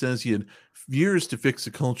 Gonzalez says he had years to fix the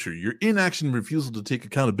culture. Your inaction and refusal to take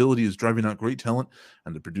accountability is driving out great talent,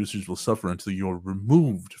 and the producers will suffer until you're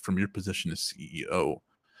removed from your position as CEO.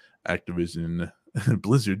 Activision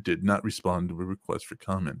Blizzard did not respond to a request for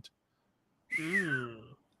comment. Dude,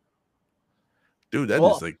 that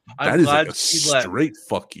Well, is like I'm that is like glad a she left. straight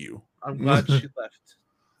fuck you. I'm glad she left.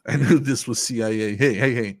 I knew this was CIA.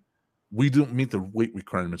 Hey. We don't meet the weight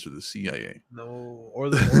requirements of the CIA. No, or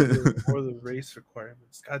the race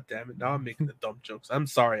requirements. God damn it! Now I'm making the dumb jokes. I'm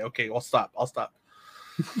sorry. Okay, I'll stop.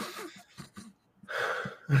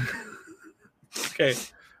 Okay,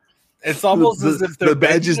 it's almost as if the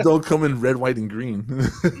badges don't come in red, white, and green.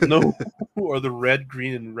 No, or the red,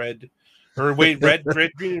 green, and red. Or wait, red,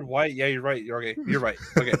 green, and white. Yeah, you're right. Okay, you're right.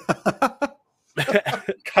 Okay.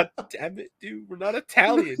 God damn it, dude. We're not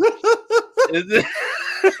Italian.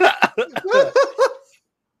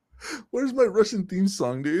 Where's my Russian theme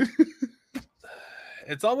song, dude?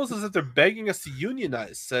 It's almost as if they're begging us to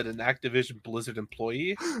unionize, said an Activision Blizzard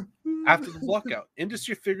employee. After the lockout,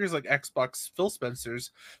 industry figures like Xbox Phil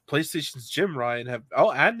Spencer's, PlayStation's Jim Ryan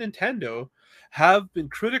and Nintendo have been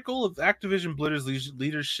critical of Activision Blizzard's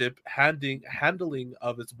leadership handling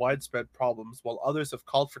of its widespread problems, while others have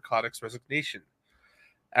called for Kotick's resignation.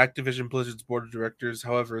 Activision Blizzard's board of directors,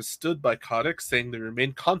 however, has stood by Kotick, saying they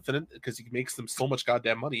remain confident because he makes them so much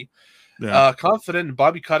goddamn money. Yeah. Confident in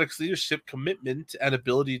Bobby Kotick's leadership, commitment, and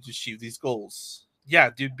ability to achieve these goals.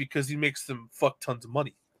 Yeah, dude, because he makes them fuck tons of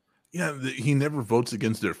money. Yeah, he never votes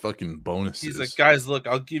against their fucking bonuses. He's like, guys, look,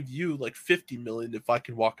 I'll give you like 50 million if I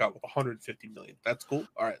can walk out with 150 million. That's cool.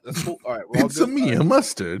 All right, that's cool. All right, we're all it's good. Me, a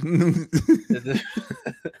mustard. All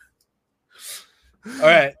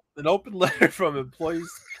right, an open letter from employees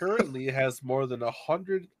currently has more than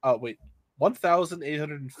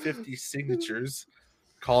 1,850 signatures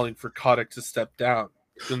calling for Kotick to step down.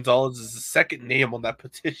 Gonzalez is the second name on that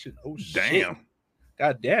petition. Oh, shit. Damn.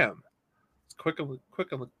 God damn. It's quick on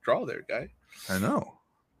the draw there, guy. I know.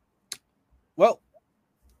 Well,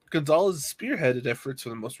 Gonzalez spearheaded efforts for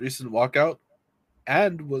the most recent walkout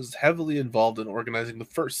and was heavily involved in organizing the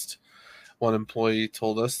first. One employee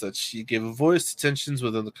told us that she gave a voice to tensions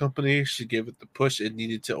within the company. She gave it the push it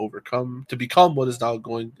needed to become what is now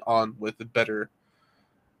going on with the better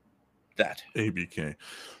that. ABK.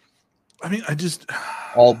 I mean, I just...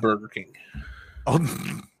 All Burger King.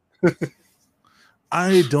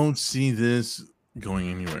 I don't see this going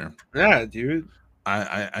anywhere. Yeah, dude.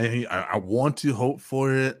 I want to hope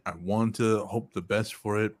for it. I want to hope the best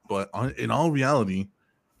for it. But in all reality,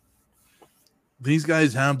 these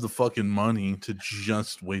guys have the fucking money to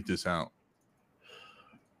just wait this out.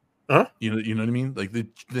 Huh? You know what I mean? Like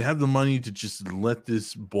they have the money to just let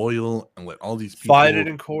this boil and let all these people fight it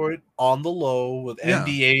in court on the low with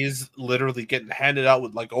NDAs literally getting handed out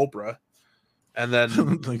with like Oprah, and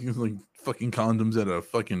then like fucking condoms at a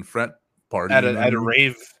fucking frat party at a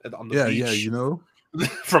rave on the beach. Yeah, you know,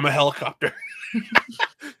 from a helicopter.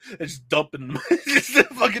 It's dumping just a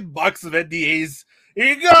fucking box of NDAs. Here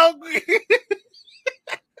you go.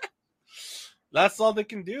 That's all they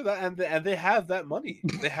can do. And they have that money.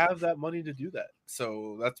 They have that money to do that.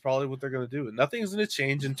 So that's probably what they're gonna do. And nothing's gonna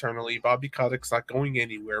change internally. Bobby Kotick's not going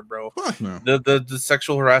anywhere, bro. Fuck no. The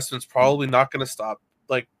sexual harassment's probably not gonna stop.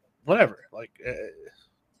 Like whatever. Like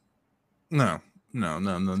no.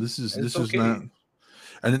 This is not.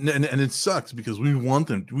 And it sucks because we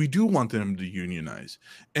do want them to unionize.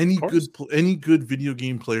 Any good video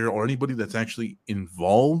game player or anybody that's actually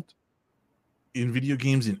involved in video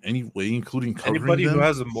games in any way, including covering anybody them, who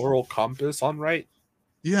has a moral compass on right.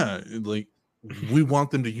 Yeah, like we want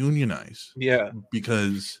them to unionize. Yeah,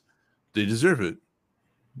 because they deserve it.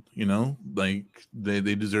 You know, like they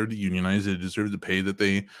deserve to unionize. They deserve the pay that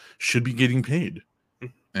they should be getting paid.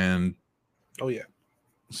 And oh yeah.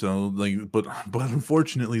 So like, but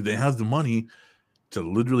unfortunately, they have the money to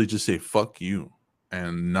literally just say "fuck you"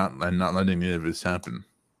 and not letting any of this happen.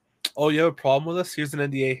 Oh, you have a problem with us? Here's an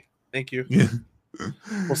NDA. Thank you. Yeah,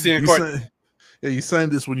 we'll see you in court. You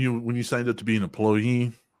signed this when you signed up to be an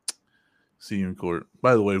employee. See you in court.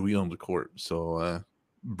 By the way, we own the court, so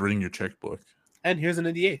bring your checkbook. And here's an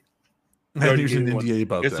NDA. And here's an NDA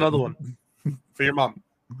about here's that. Another one for your mom.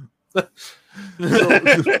 Oh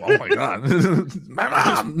my god, my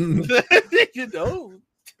mom! You know,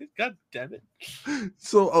 god damn it.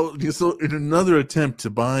 So in another attempt to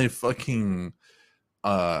buy fucking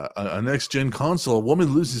a next gen console, a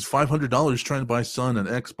woman loses $500 trying to buy son an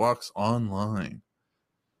Xbox online.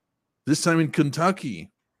 This time in Kentucky.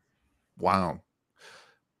 Wow.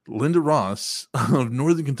 Linda Ross of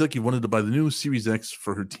Northern Kentucky wanted to buy the new Series X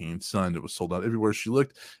for her teen son. It was sold out everywhere she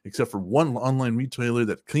looked, except for one online retailer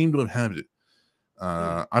that claimed to have had it.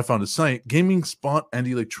 I found a site, Gaming Spot and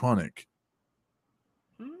Electronic.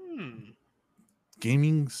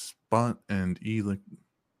 Gaming Spot and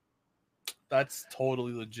That's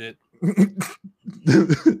totally legit.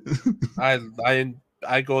 I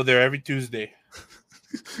I go there every Tuesday.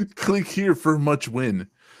 Click here for much win.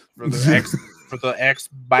 For the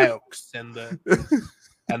Xbox and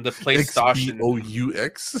the PlayStation.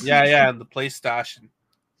 XBOUX? Yeah, and the PlayStation.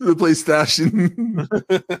 The PlayStation.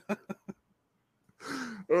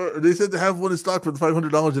 They said to have one in stock for the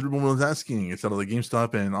 $500 everyone was asking. It sounded like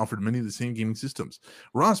GameStop and offered many of the same gaming systems.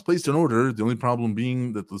 Ross placed an order, the only problem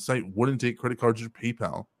being that the site wouldn't take credit cards or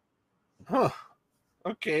PayPal. Huh.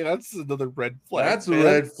 Okay, that's another red flag. That's a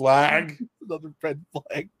red flag. Another red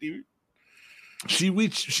flag, dude. She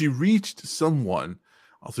reached someone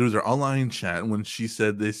through their online chat when they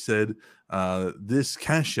said this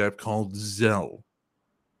Cash App called Zelle.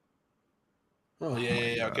 Oh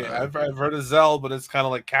yeah. Okay, I've heard of Zelle, but it's kind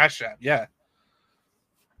of like Cash App. Yeah.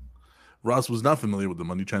 Ross was not familiar with the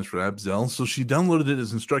money transfer app Zelle, so she downloaded it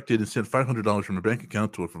as instructed and sent $500 from her bank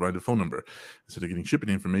account to a provided phone number. Instead of getting shipping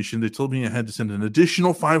information, they told me I had to send an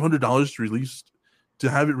additional $500 to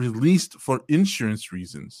have it released for insurance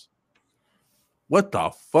reasons. What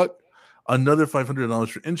the fuck? Another $500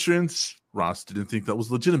 for insurance? Ross didn't think that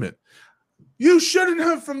was legitimate. You shouldn't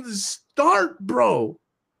have from the start, bro.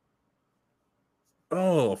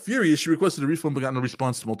 Oh, furious, she requested a refund but got no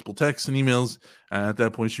response to multiple texts and emails. At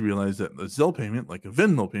that point, she realized that a Zelle payment, like a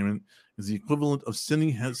Venmo payment, is the equivalent of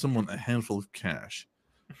sending someone a handful of cash.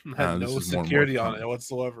 Had no security on it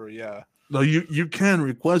whatsoever, yeah. No, you can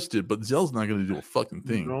request it, but Zelle's not going to do a fucking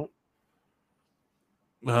thing.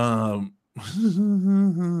 No.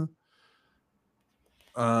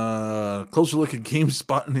 Closer look at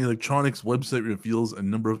GameSpot and the electronics website reveals a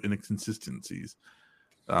number of inconsistencies.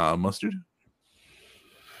 Mustard?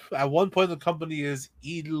 At one point, the company is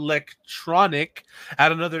electronic.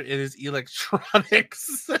 At another, it is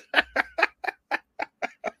electronics.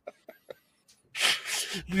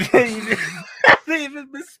 They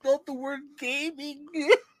even misspelled the word gaming.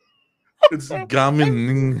 It's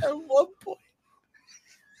gaming. At one point.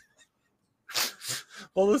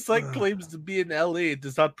 While the site claims to be in LA, it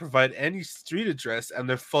does not provide any street address, and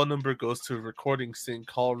their phone number goes to a recording saying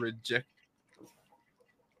call reject.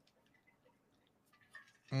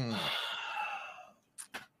 And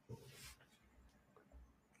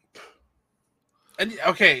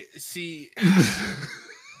okay, see,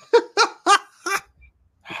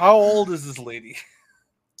 how old is this lady?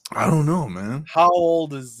 I don't know, man. How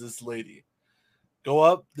old is this lady? Go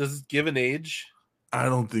up. Does it give an age? I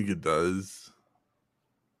don't think it does.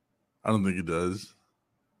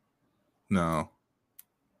 No.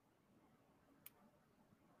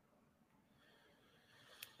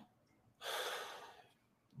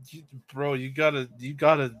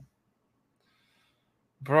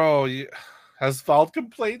 Has filed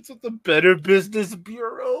complaints with the Better Business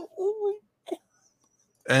Bureau. Oh my God.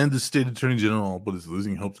 And the state attorney general, but is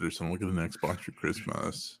losing hope that there's someone will get an Xbox for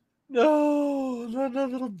Christmas. No, not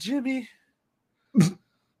little Jimmy.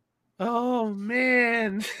 Oh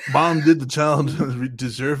man. Mom, did the child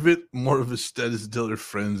deserve it? More of a status to tell her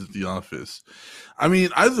friends at the office. I mean,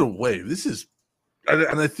 either way, this is,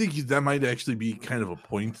 and I think that might actually be kind of a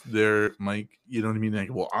point there, Mike. You know what I mean?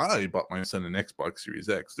 Like, well, I bought my son an Xbox Series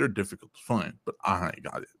X. They're difficult to find, but I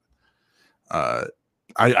got it.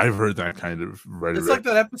 I've heard that kind of rhetoric. It's like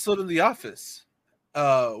that episode in The Office,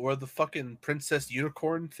 where the fucking princess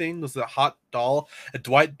unicorn thing was a hot doll, and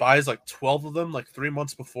Dwight buys like 12 of them like 3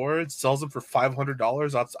 months before and sells them for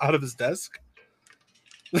 $500 out of his desk.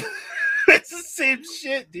 It's the same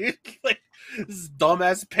shit, dude. Like, this is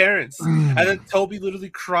dumbass parents. And then Toby literally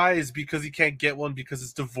cries because he can't get one because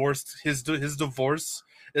his divorce is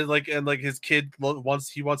like, and like his kid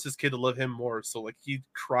wants his kid to love him more, so like he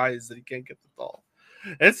cries that he can't get the doll.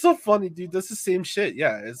 It's so funny, dude. That's the same shit.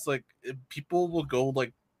 Yeah, it's like people will go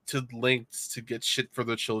like to lengths to get shit for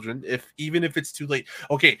their children, even if it's too late.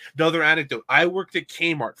 Okay, another anecdote. I worked at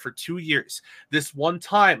Kmart for 2 years. This one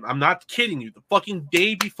time, I'm not kidding you, the fucking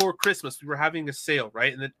day before Christmas, we were having a sale,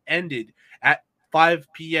 right? And it ended at 5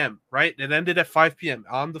 p.m., right? It ended at 5 p.m.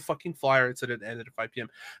 On the fucking flyer, it said it ended at 5 p.m.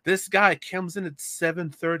 This guy comes in at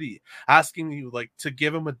 7:30 asking me like to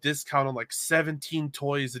give him a discount on like 17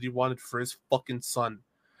 toys that he wanted for his fucking son.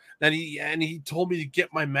 And he told me to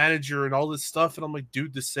get my manager and all this stuff, and I'm like,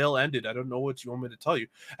 dude, the sale ended. I don't know what you want me to tell you.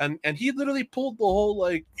 And he literally pulled the whole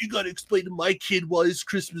like, you got to explain to my kid why his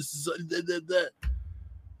Christmas is that.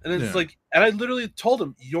 And it's like, and I literally told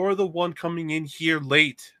him, you're the one coming in here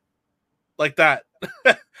late, like that.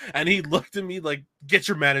 And he looked at me like, get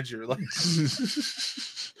your manager, like.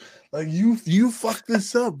 Like you fucked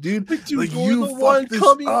this up, dude. Like, dude, like you're you the one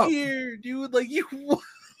coming up here, dude. Like you.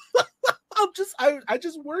 I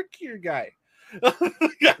just work here, guy.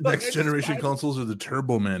 Next generation consoles are the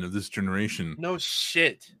Turbo Man of this generation. No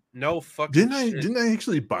shit. No fucking shit. Didn't I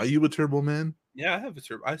actually buy you a Turbo Man? Yeah, I have a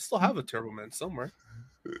Turbo. I still have a Turbo Man somewhere.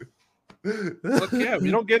 Look, yeah,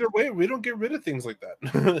 we don't get away. We don't get rid of things like that.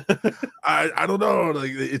 I don't know.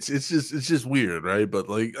 Like it's just weird, right? But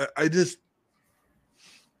like I just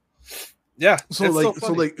yeah. So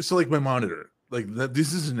like my monitor. Like that.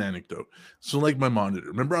 This is an anecdote. So like my monitor.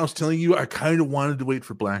 Remember I was telling you I kind of wanted to wait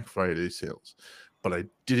for Black Friday sales, but I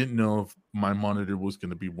didn't know if my monitor was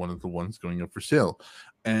going to be one of the ones going up for sale.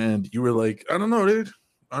 And you were like, I don't know, dude.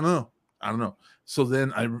 I don't know. So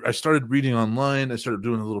then I started reading online. I started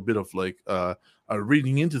doing a little bit of like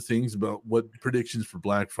reading into things about what predictions for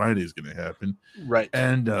Black Friday is going to happen. Right.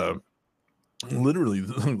 And literally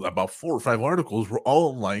about 4 or 5 articles were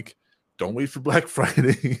all like, don't wait for Black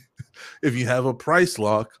Friday. If you have a price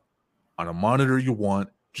lock on a monitor you want,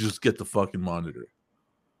 just get the fucking monitor.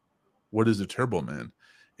 What is a Turbo Man?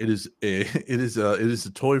 It is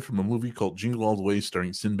a toy from a movie called Jingle All the Way,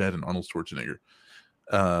 starring Sinbad and Arnold Schwarzenegger.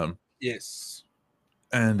 Yes.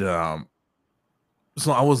 And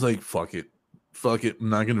so I was like, fuck it. I'm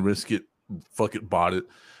not gonna risk it. Fuck it, bought it.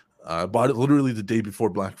 I bought it literally the day before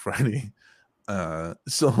Black Friday.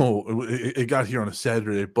 So it got here on a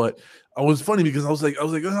Saturday, but I was funny because I was like, I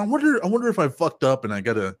wonder if I fucked up and I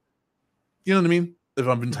gotta, you know what I mean? If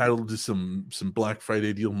I'm entitled to some Black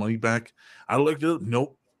Friday deal money back. I looked it up.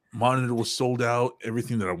 Nope. Monitor was sold out.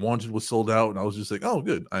 Everything that I wanted was sold out. And I was just like, oh,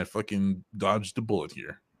 good. I fucking dodged a bullet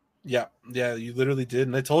here. Yeah. Yeah, you literally did.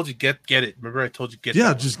 And I told you, get it. Remember I told you, get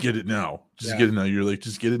Yeah, just get it now. Get it now. You're like,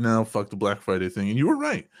 just get it now. Fuck the Black Friday thing. And you were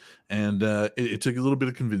right. And it took a little bit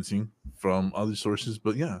of convincing from other sources.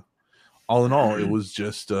 But yeah, all in all, it was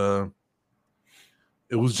just one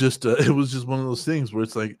of those things where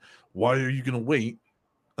it's like, why are you going to wait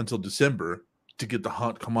until December to get the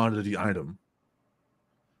hot commodity item?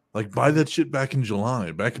 Like, buy that shit back in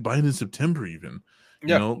July, buy it in September even.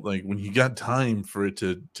 You know, like when you got time for it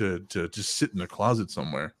to just sit in a closet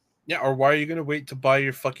somewhere. Yeah, or why are you gonna wait to buy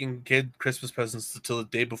your fucking kid Christmas presents until the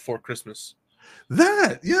day before Christmas?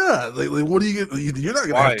 Like what do you get? You're not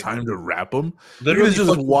gonna have time to wrap them. Literally,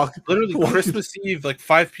 just walk. Christmas Eve, like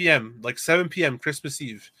 5 p.m., like 7 p.m. Christmas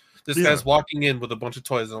Eve. This guy's walking in with a bunch of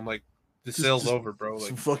toys, and I'm like, the sale's over, bro.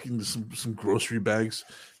 Like some grocery bags.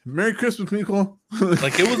 Merry Christmas, Miko.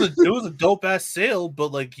 Like it was a dope ass sale,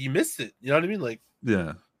 but like you missed it. You know what I mean? Like,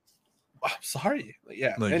 yeah. I'm sorry. Like,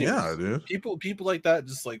 yeah. Like, anyways, yeah, dude. People like that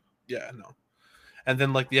just like, yeah, no. And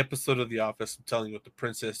then like the episode of The Office, I'm telling you, with the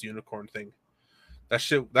princess unicorn thing. That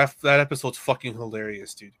shit, that episode's fucking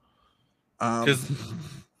hilarious, dude.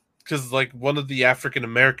 Because like one of the African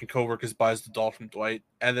American coworkers buys the doll from Dwight,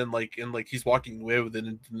 and then like he's walking away with it,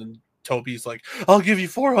 and then Toby's like, "I'll give you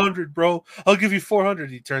 400, bro. I'll give you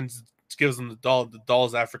 400." He gives him the doll. The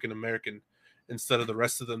doll's African American instead of the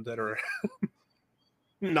rest of them that are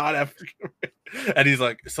not African American. And he's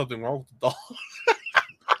like, "Something wrong with the doll."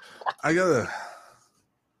 I gotta.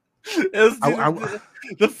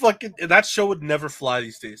 The fucking that show would never fly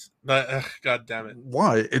these days. God damn it!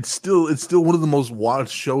 Why? It's still one of the most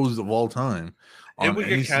watched shows of all time. It would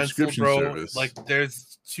get canceled, bro. Service. Like,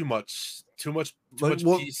 there's too much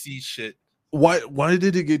PC shit. Why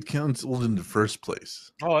did it get canceled in the first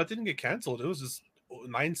place? Oh, it didn't get canceled. It was just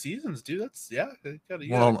 9 seasons, dude. That's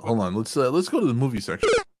Well, hold on. Let's go to the movie section.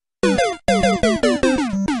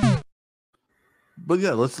 But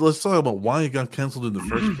yeah, let's talk about why it got canceled in the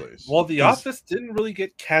first place. Well, The Office didn't really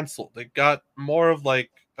get canceled. It got more of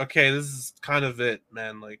like, okay, this is kind of it,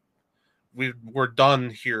 man. Like, we're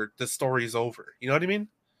done here. The story's over. You know what I mean?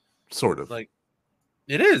 Sort of. Like,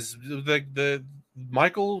 it is. Like, the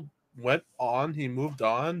Michael went on. He moved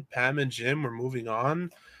on. Pam and Jim were moving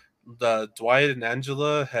on. The Dwight and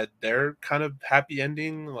Angela had their kind of happy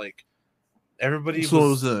ending. Like, everybody.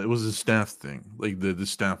 So it was a staff thing. Like the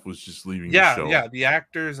staff was just leaving. The show. Yeah. The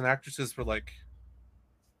actors and actresses were like,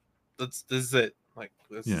 this is it. Like,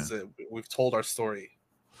 this is it. We've told our story.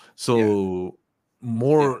 So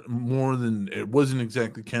more than it wasn't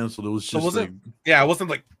exactly canceled. It was just it wasn't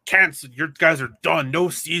like canceled. Your guys are done. No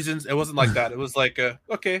seasons. It wasn't like that. It was like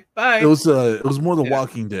okay, bye. It was more The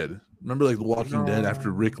Walking Dead. Remember, like The Walking Dead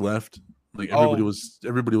after Rick left. Like everybody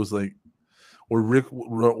was like.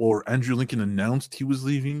 Or Andrew Lincoln announced he was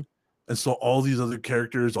leaving, and so all these other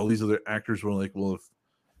characters, all these other actors were like, "Well, if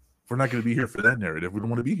we're not going to be here for that narrative, we don't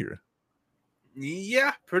want to be here."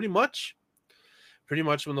 Yeah, pretty much. Pretty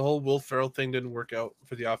much, when the whole Will Ferrell thing didn't work out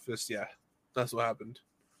for The Office, yeah, that's what happened.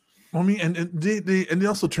 I mean, and they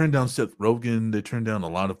also turned down Seth Rogen. They turned down a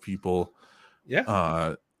lot of people.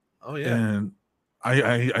 Yeah. And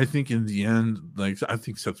I think in the end, like I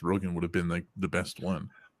think Seth Rogen would have been like the best one.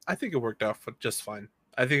 I think it worked out just fine.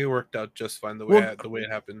 I think it worked out just fine the Well, way it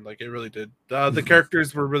happened. Like it really did. The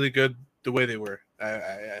characters were really good the way they were.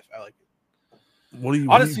 I like it. What are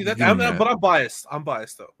you Honestly, giggling at? but I'm biased. I'm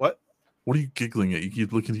biased though. What? What are you giggling at? You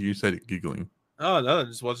keep looking to your side and giggling. Oh no, I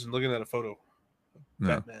just wasn't looking at a photo. No.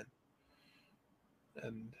 Batman.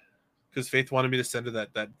 And because Faith wanted me to send her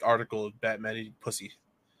that article of Batman eating pussy.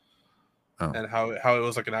 Oh. And how it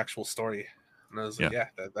was like an actual story. And I was like, yeah,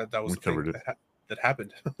 that was the thing that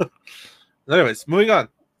happened. Anyways, moving on.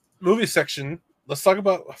 Movie section. Let's talk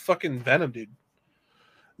about fucking Venom, dude.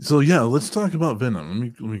 So yeah, let's talk about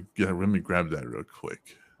Venom. Let me grab that real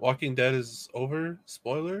quick. Walking Dead is over.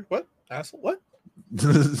 Spoiler. What? Asshole. What?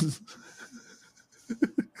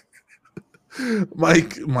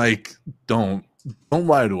 Mike, don't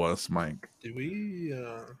lie to us, Mike. Did we?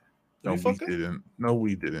 No, we didn't. No,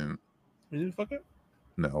 we didn't. We didn't fuck it.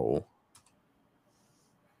 No.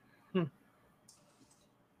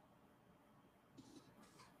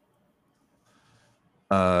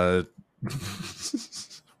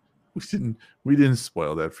 We didn't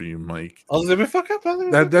spoil that for you, Mike. Oh, did we fuck up?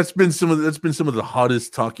 That's been some of the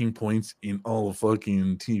hottest talking points in all of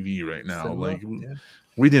fucking TV right now. Similar, like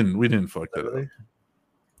we didn't fuck that up.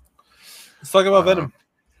 Let's talk about Venom.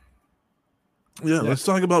 Yeah, let's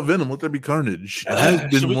talk about Venom. Let there be carnage. It has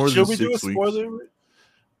been more than 6 weeks.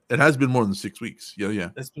 It has been more than 6 weeks. Yeah.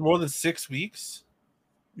 It's been more than 6 weeks.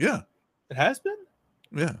 Yeah. It has been.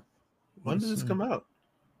 Yeah. When did this come out?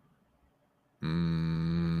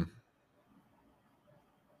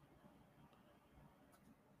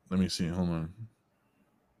 Let me see. Hold on.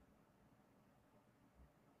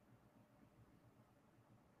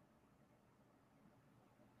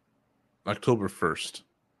 October 1st.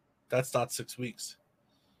 That's not 6 weeks.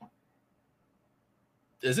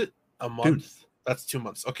 Is it a month? Dude. That's 2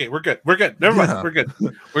 months. Okay, we're good. Never mind. We're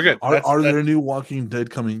good. Are there new Walking Dead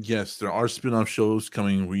coming? Yes, there are spin-off shows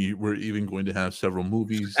coming. We're even going to have several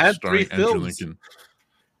movies and starring Andrew Lincoln.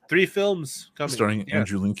 3 films coming. Starring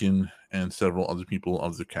Andrew Lincoln and several other people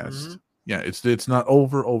of the cast. Mm-hmm. Yeah, it's not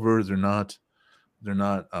over. They're not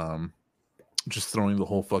just throwing the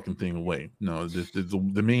whole fucking thing away. No,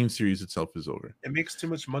 the main series itself is over. It makes too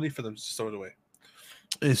much money for them to throw it away.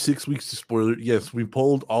 In 6 weeks to spoiler. Yes, we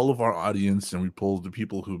polled all of our audience and we polled the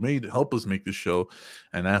people who help us make the show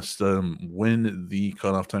and asked them when the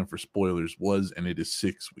cutoff time for spoilers was, and it is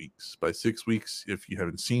 6 weeks. By 6 weeks, if you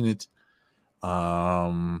haven't seen it,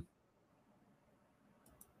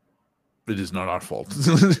 it is not our fault.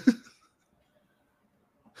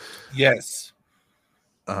 Yes.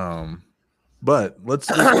 But let's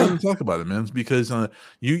go ahead and talk about it, man, because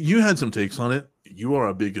you had some takes on it. You're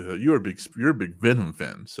a big Venom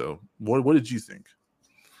fan. So what did you think?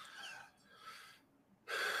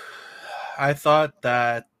 I thought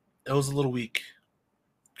that it was a little weak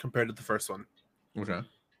compared to the first one. Okay.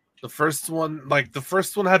 The first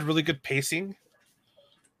one had really good pacing.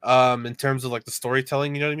 In terms of like the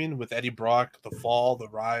storytelling, you know what I mean? With Eddie Brock, the fall, the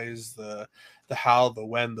rise, the how, the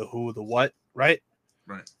when, the who, the what, right?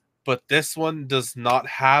 Right. But this one does not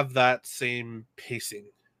have that same pacing.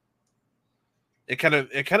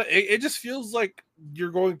 It just feels like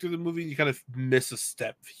you're going through the movie and you kind of miss a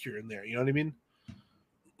step here and there. You know what I mean?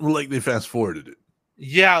 Well, like they fast forwarded it.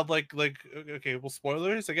 Yeah, like okay, well,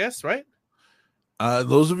 spoilers, I guess, right?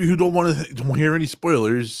 Those of you who don't hear any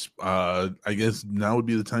spoilers, I guess now would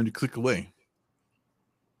be the time to click away.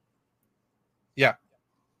 Yeah.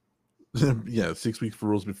 Yeah, 6 weeks for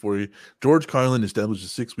rules before George Carlin established a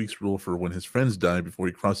 6 weeks rule for when his friends die before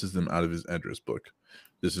he crosses them out of his address book.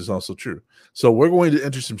 This is also true. So we're going to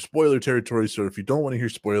enter some spoiler territory. So if you don't want to hear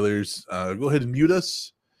spoilers, go ahead and mute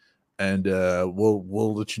us, and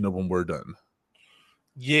we'll let you know when we're done.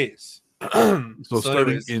 Yes. So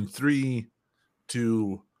starting in 3,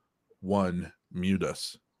 2, 1, mute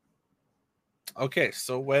us. Okay,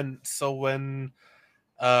 so when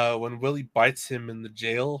Willie bites him in the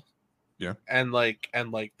jail, yeah, and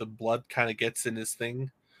the blood kind of gets in his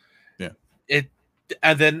thing, yeah,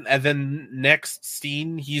 and then next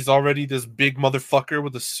scene he's already this big motherfucker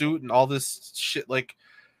with a suit and all this shit. Like,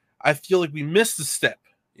 I feel like we missed a step.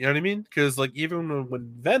 You know what I mean? Because like even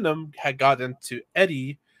when Venom had got into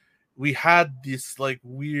Eddie, we had this like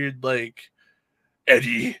weird like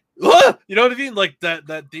Eddie, you know what I mean? Like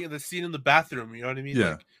the scene in the bathroom. You know what I mean?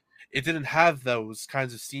 Yeah. Like, it didn't have those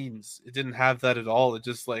kinds of scenes. It didn't have that at all. It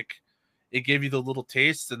just like it gave you the little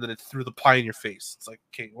taste and then it threw the pie in your face. It's like,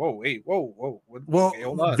 okay, whoa, wait, whoa. Well, okay,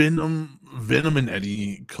 hold on. Venom and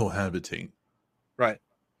Eddie cohabitate. Right.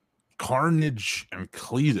 Carnage and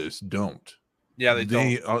Cletus don't. Yeah, they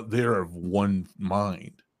don't. They are of one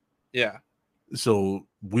mind. Yeah. So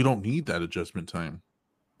we don't need that adjustment time.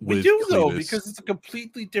 We With do though, Cletus. because it's a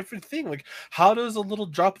completely different thing. Like, how does a little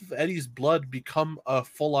drop of Eddie's blood become a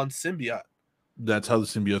full-on symbiote? That's how the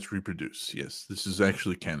symbiotes reproduce. Yes, this is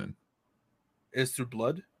actually canon. Is through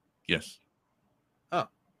blood? Yes. Oh,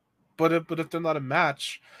 but if they're not a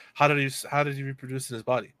match, how did he reproduce in his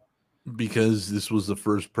body? Because this was the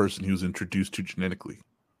first person he was introduced to genetically.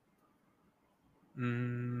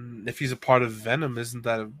 If he's a part of Venom, isn't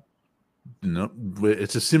that a... No,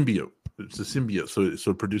 it's a symbiote. It's a symbiote,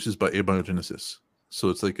 so it produces by abiogenesis. So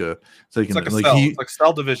it's like a cell. It's like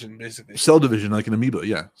cell division, basically. Cell division, like an amoeba.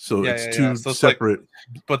 Yeah. So it's two So separate,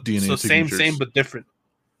 but DNA so signatures. same but different.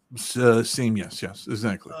 Same, yes,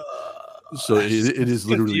 exactly. So it is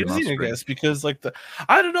literally an offspring. I guess, because like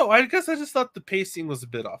I don't know. I guess I just thought the pacing was a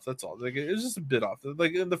bit off. That's all. Like, it was just a bit off.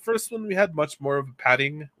 Like in the first one, we had much more of a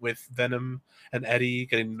padding with Venom and Eddie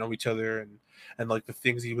getting to know each other, and like the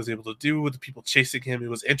things he was able to do with the people chasing him. It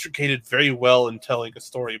was intricated very well in telling a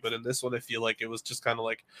story. But in this one, I feel like it was just kind of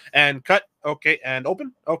like, and cut, okay, and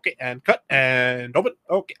open, okay, and cut, and open,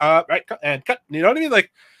 okay, right, cut, and cut. You know what I mean? Like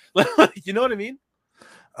you know what I mean?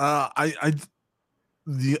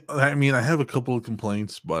 I mean, I have a couple of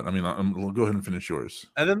complaints, but I mean, we'll go ahead and finish yours.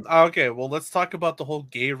 And then, okay, well, let's talk about the whole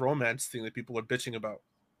gay romance thing that people are bitching about.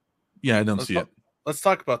 Yeah, I don't see it. Let's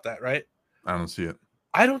talk about that, right? I don't see it.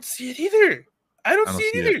 I don't see it either. I don't see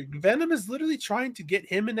it either. Venom is literally trying to get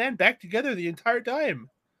him and Anne back together the entire time.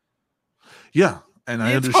 Yeah, and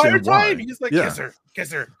I understand why. He's like, kiss her,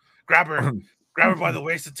 grab her by the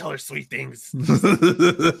waist and tell her sweet things.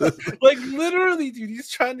 Like, literally, dude, he's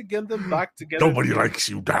trying to get them back together. Nobody likes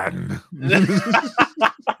you, Dan.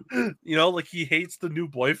 You know, like, he hates the new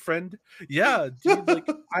boyfriend. Yeah, dude, like,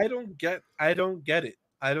 I don't get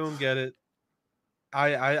it.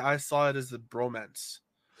 I saw it as a bromance.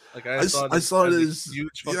 Like, I saw it as a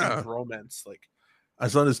huge fucking bromance. Like, I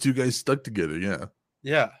saw it as two guys stuck together. Yeah.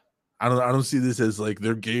 Yeah. I don't see this as like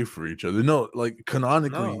they're gay for each other. No, like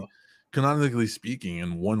canonically speaking,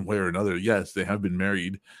 in one way or another, yes, they have been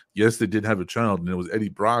married. Yes, they did have a child, and it was Eddie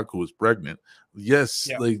Brock who was pregnant. Yes,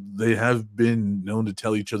 like they have been known to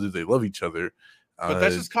tell each other they love each other. But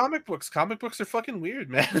that's just comic books. Comic books are fucking weird,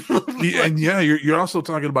 man. And you're also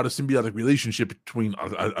talking about a symbiotic relationship between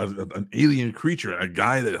an alien creature and a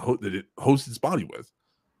guy that it hosts its body with.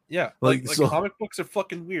 Yeah, like comic books are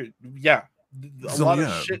fucking weird. Yeah, a lot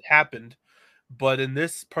of shit happened, but in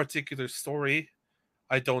this particular story,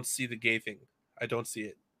 I don't see the gay thing. I don't see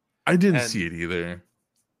it. I didn't see it either.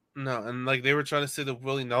 No, and like they were trying to say that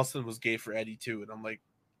Willie Nelson was gay for Eddie too, and I'm like,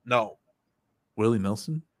 no. Willie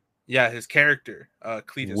Nelson? Yeah, his character,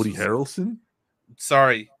 Cletus. Woody Harrelson?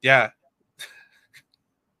 Sorry, yeah.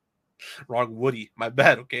 Wrong Woody. My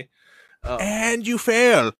bad, okay. And you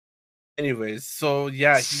fail. Anyways, so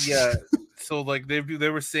yeah, he so like they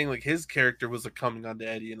were saying like his character was like coming on to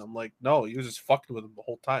Eddie, and I'm like, no, he was just fucking with him the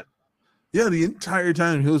whole time. Yeah, the entire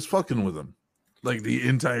time he was fucking with him. Like the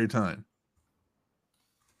entire time.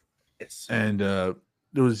 Yes. And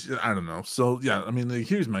it was, I don't know. So yeah, I mean, like,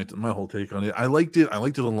 here's my whole take on it. I liked it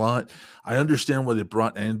a lot. I understand why they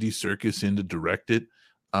brought Andy Serkis in to direct it.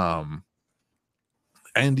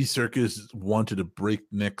 Andy Serkis wanted a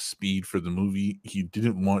breakneck speed for the movie. He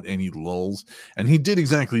didn't want any lulls, and he did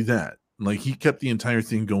exactly that. Like, he kept the entire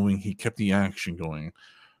thing going. He kept the action going.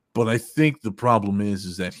 But I think the problem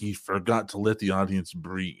is that he forgot to let the audience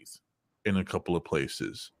breathe in a couple of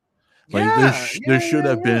places. Like, there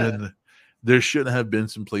should have been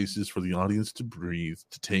some places for the audience to breathe,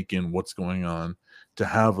 to take in what's going on, to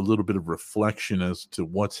have a little bit of reflection as to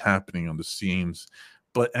what's happening on the scenes.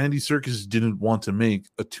 But Andy Serkis didn't want to make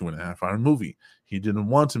a 2.5-hour movie. He didn't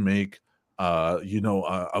want to make a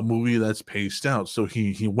movie that's paced out. So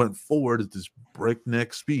he went forward at this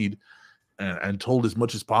breakneck speed and told as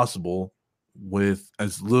much as possible with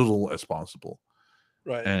as little as possible.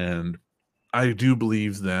 Right. And I do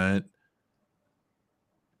believe that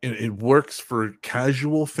it works for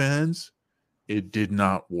casual fans. It did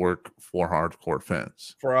not work for hardcore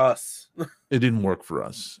fans. For us. It didn't work for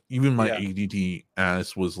us. Even my ADD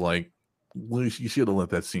ass was like, well, you should have let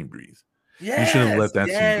that scene breathe. Yes, you should have let that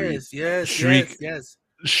scene breathe. Yes.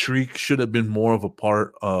 Shriek should have been more of a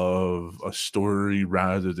part of a story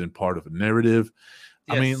rather than part of a narrative.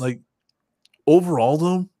 Yes. I mean, like,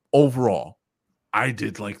 overall, I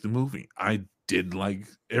did like the movie. I did like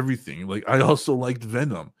everything. Like, I also liked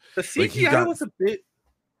Venom. The CGI was a bit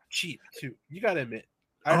cheap too. You gotta admit.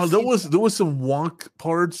 There was some wonk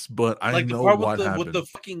parts, but I know what happened. With the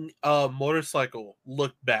fucking motorcycle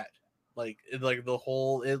looked bad. Like the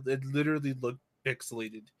whole it literally looked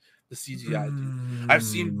pixelated. The CGI, dude. I've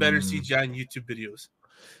seen better CGI in YouTube videos.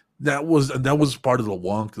 That was part of the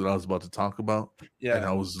wonk that I was about to talk about. Yeah. And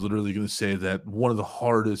I was literally going to say that one of the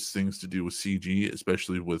hardest things to do with CG,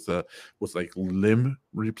 especially with like limb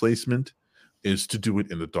replacement, is to do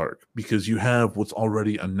it in the dark, because you have what's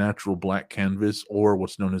already a natural black canvas, or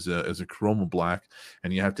what's known as a chroma black,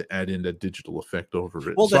 and you have to add in that digital effect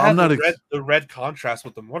over it. Well, So they have I'm not the red contrast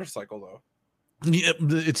with the motorcycle, though. yeah,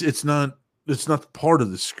 it's not part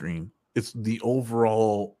of the screen. It's the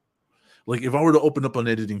overall. Like, if I were to open up an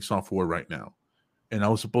editing software right now, and I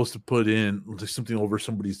was supposed to put in something over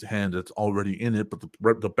somebody's hand that's already in it, but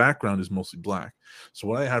the background is mostly black. So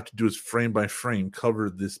what I have to do is frame by frame cover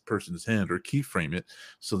this person's hand, or keyframe it,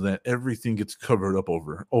 so that everything gets covered up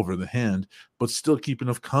over the hand, but still keep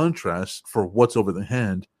enough contrast for what's over the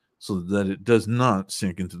hand, so that it does not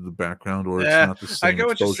sink into the background, or it's not the same I get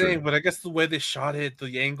what exposure. you're saying, but I guess the way they shot it,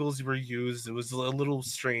 the angles were used, it was a little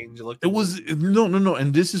strange. It was no,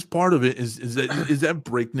 and this is part of it. Is that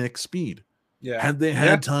breakneck speed? Yeah. Had they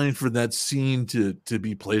had time for that scene to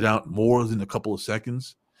be played out more than a couple of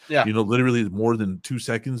seconds, literally more than 2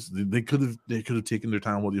 seconds, they could have taken their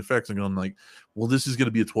time with the effects and gone like, well, this is going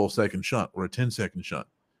to be a 12-second shot or a 10-second shot.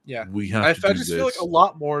 Yeah, we have. I just feel like a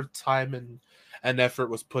lot more time and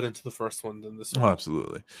effort was put into the first one than this one. Oh,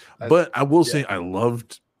 absolutely. But I will say I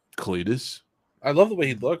loved Cletus. I love the way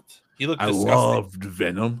he looked. He looked disgusting. I loved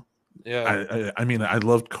Venom. Yeah. I mean, I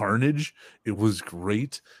loved Carnage. It was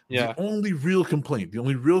great. Yeah. The only real complaint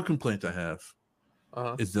I have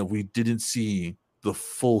is that we didn't see the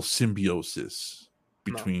full symbiosis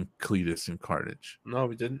between Cletus and Carnage. No,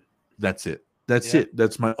 we didn't. That's it. That's it.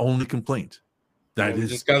 That's my only complaint.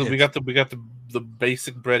 We got the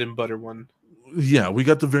basic bread and butter one. Yeah, we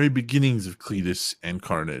got the very beginnings of Cletus and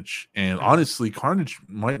Carnage, and honestly, Carnage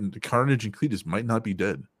and Cletus might not be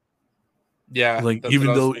dead. Yeah, like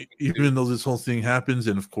even though this whole thing happens,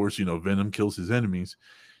 and of course, Venom kills his enemies,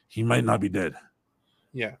 he might not be dead.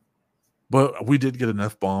 Yeah, but we did get an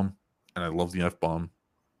F-bomb, and I love the F-bomb.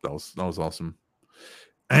 That was awesome.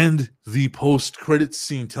 And the post-credit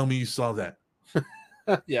scene. Tell me you saw that.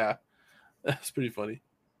 Yeah, that's pretty funny.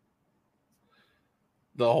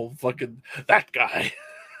 The whole fucking that guy.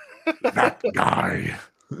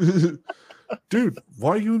 Dude, why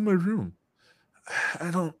are you in my room?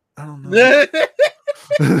 I don't know.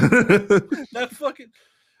 That fucking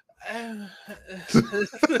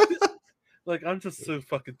like, I'm just so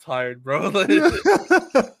fucking tired, bro.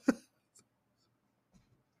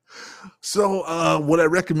 So would I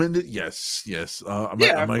recommend it? Yes. Am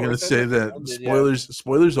I going to say that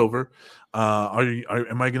spoilers over?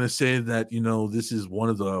 Am I going to say that this is one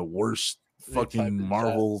of the worst fucking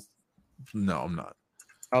Marvel? No, I'm not.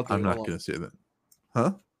 I'm not going to say that.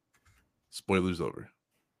 Huh? Spoilers over.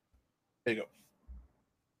 There you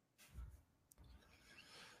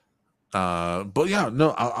go. But yeah,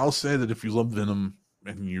 no, I'll say that if you love Venom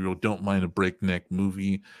and you don't mind a breakneck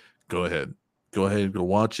movie, go ahead, go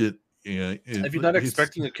watch it. Yeah, if you're not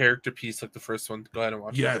expecting a character piece like the first one, go ahead and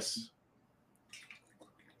watch it. Yes.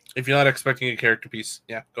 If you're not expecting a character piece,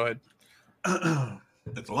 yeah, go ahead.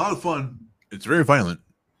 It's a lot of fun. It's very violent.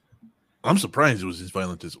 I'm surprised it was as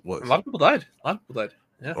violent as it was. A lot of people died.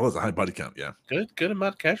 Yeah. Oh, it was a high body count. Yeah. Good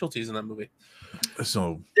amount of casualties in that movie.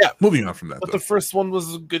 So yeah, moving on from that. But the first one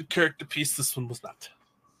was a good character piece. This one was not.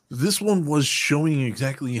 This one was showing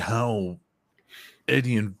exactly how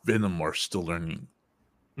Eddie and Venom are still learning.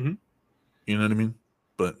 Mm-hmm. You know what I mean?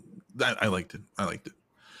 But I liked it.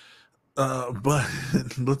 But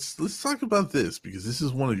let's talk about this, because this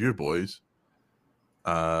is one of your boys.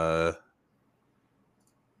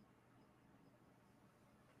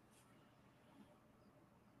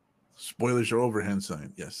 Spoilers are over, hand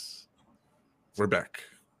sign. Yes. We're back.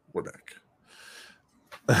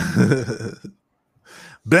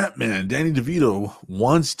 Batman, Danny DeVito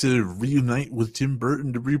wants to reunite with Tim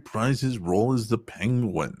Burton to reprise his role as the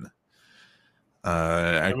Penguin.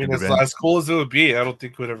 I mean, as cool as it would be, I don't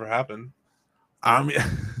think it would ever happen. I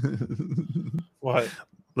mean, what?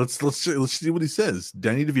 Let's see what he says.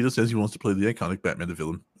 Danny DeVito says he wants to play the iconic Batman, the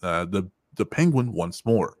villain, the Penguin once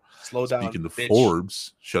more. Slow down. Speaking of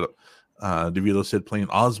Forbes, shut up. DeVito said playing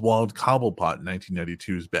Oswald Cobblepot in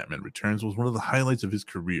 1992's Batman Returns was one of the highlights of his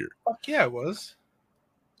career. Fuck yeah, it was.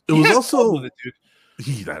 It was also dude.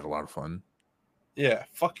 He had a lot of fun. Yeah,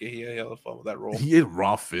 fuck yeah, he had a lot of fun with that role. He ate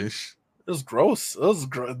raw fish. It was gross.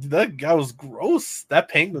 That guy was gross. That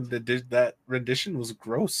Penguin that did that rendition was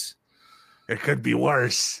gross. It could be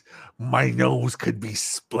worse. My nose could be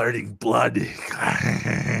splurting blood.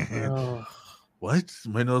 What?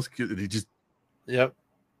 My nose could. He just. Yep.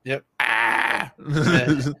 Ah.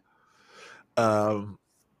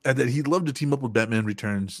 and that he'd love to team up with Batman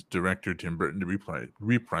Returns director Tim Burton to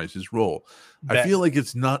reprise his role. I feel like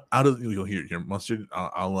it's not out of here, Mustard.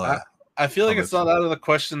 I feel like it's not out of the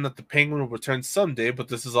question that the Penguin will return someday, but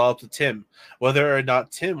this is all up to Tim. Whether or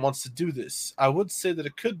not Tim wants to do this, I would say that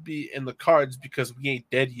it could be in the cards because we ain't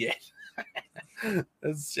dead yet.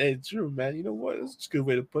 That's true, man. You know what? That's a good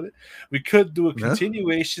way to put it. We could do a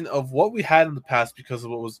continuation of what we had in the past because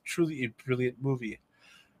of what was truly a brilliant movie.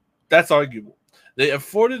 That's arguable. They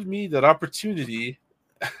afforded me that opportunity,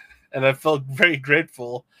 and I felt very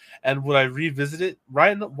grateful. And would I revisit it?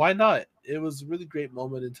 Why not? It was a really great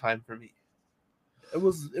moment in time for me. It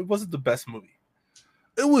wasn't the best movie.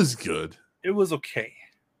 It was good. It was okay.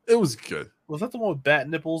 It was good. Was that the one with bat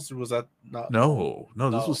nipples, or was that not? No.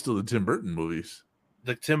 This was still the Tim Burton movies.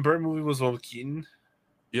 The Tim Burton movie was the one with Keaton?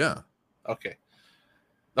 Yeah. Okay.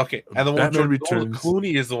 And the one with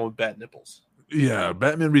Clooney is the one with bat nipples. Yeah,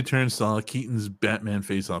 Batman Returns saw Keaton's Batman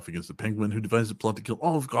face off against the Penguin, who devised a plot to kill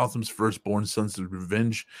all of Gotham's firstborn sons as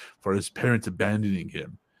revenge for his parents abandoning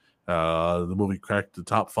him. The movie cracked the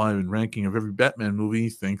top 5 in ranking of every Batman movie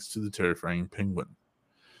thanks to the terrifying Penguin.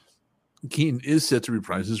 Keaton is set to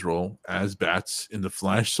reprise his role as Bats in the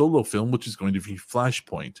Flash solo film, which is going to be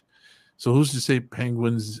Flashpoint. So who's to say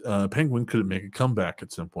Penguin couldn't make a comeback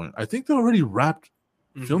at some point? I think they already wrapped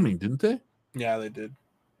filming, didn't they? Yeah, they did.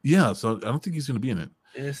 Yeah, so I don't think he's going to be in it.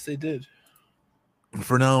 Yes, they did.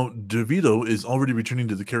 For now, DeVito is already returning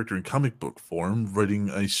to the character in comic book form, writing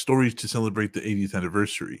a story to celebrate the 80th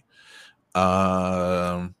anniversary.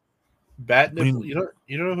 Bat Nipples. You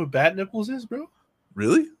don't know who Bat Nipples is, bro?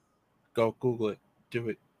 Really? Go Google it. Do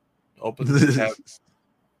it. Open the tab.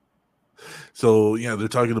 So yeah, they're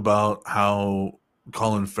talking about how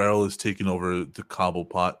Colin Farrell is taking over the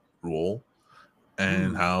Cobblepot role,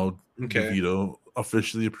 and how DeVito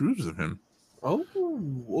officially approves of him. Oh,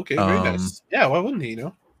 okay, very nice. Yeah, why wouldn't he?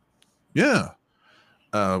 Yeah.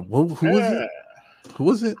 Well, who was it? Who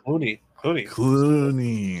was it? Clooney.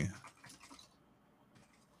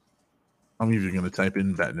 I'm even going to type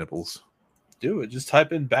in Bat Nipples. Do it. Just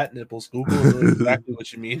type in Bat Nipples. Google knows exactly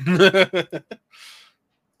what you mean.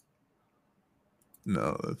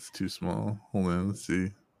 No, that's too small. Hold on, let's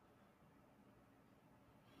see.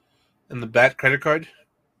 And the Bat credit card?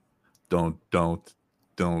 Don't. We'll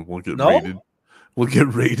get rated. We'll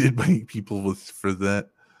get rated by people for that.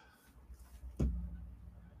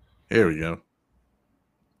 Here we go.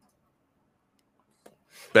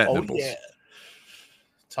 Bat nipples. Yeah.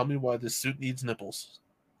 Tell me why this suit needs nipples.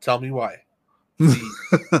 Tell me why.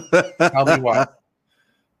 Tell me why.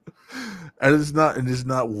 And it's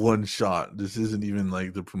not one shot. This isn't even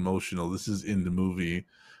like the promotional. This is in the movie.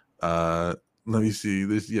 Let me see.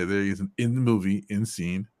 There he is in the movie, in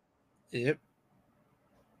scene. Yep.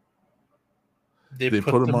 They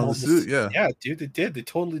put him on the suit, yeah. Yeah, dude, they did. They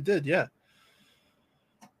totally did, yeah.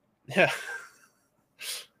 Yeah.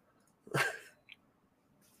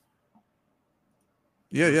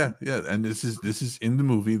 Yeah. And this is in the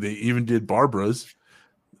movie. They even did Barbara's.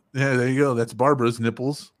 Yeah, there you go. That's Barbara's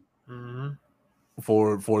nipples. Mm-hmm.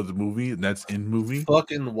 For the movie, and that's in movie.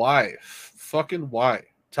 Fucking why?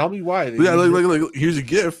 Tell me why. Yeah, look. Here's a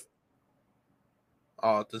GIF.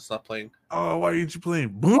 Oh, it's not playing. Oh, why aren't you playing?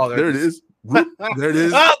 Boop, oh, there it is. There it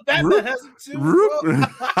is. Oh, Batman has them too.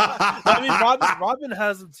 I mean, Robin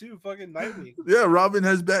has them too. Fucking Nightwing. Yeah, Robin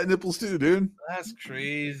has bat nipples too, dude. That's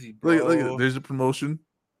crazy, bro. Look, there's a promotion.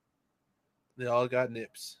 They all got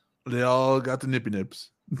nips. They all got the nippy nips.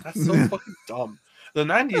 That's so fucking dumb. The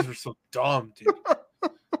 90s were so dumb, dude.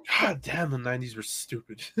 God damn, the 90s were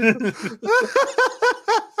stupid.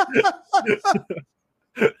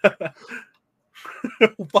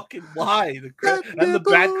 Fucking why? The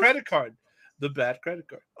bad credit card. The bad credit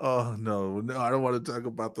card. Oh no, I don't want to talk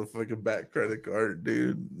about the fucking bad credit card,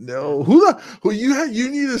 dude. No. Who you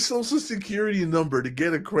need a social security number to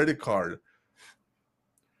get a credit card.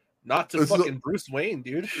 Not to fucking Bruce Wayne,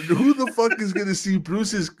 dude. Who the fuck is gonna see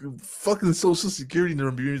Bruce's fucking social security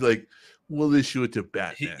number? You're like, we'll issue it to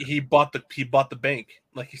Batman. He bought the bank.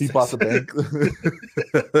 Like he bought the bank.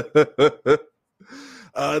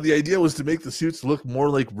 The idea was to make the suits look more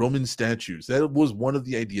like Roman statues. That was one of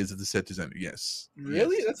the ideas of the set designer. Yes.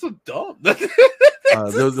 Really? Yes. That's so dumb. There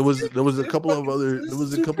was a couple of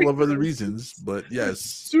other reasons, but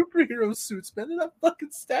yes. Superhero suits, man. They're not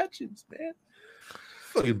fucking statues, man.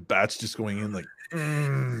 Fucking Bats just going in like,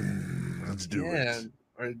 let's do it.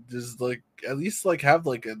 Or just like at least like have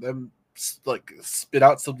like them like spit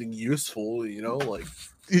out something useful, you know, like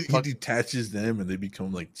He detaches them and they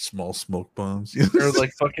become like small smoke bombs. Or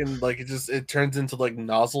like fucking like it turns into like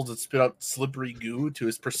nozzles that spit out slippery goo to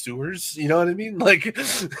his pursuers. You know what I mean? Like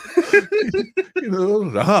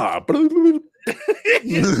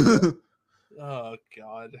oh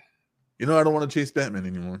god. I don't want to chase Batman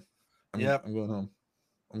anymore. I'm going home.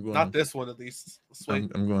 I'm going Not home. This one at least. Let's wait.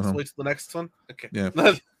 I'm going home. Wait till the next one. Okay. Yeah.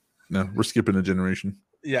 No, we're skipping a generation.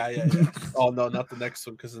 Yeah. Oh no, not the next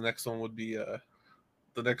one, because the next one would be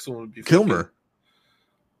Kilmer.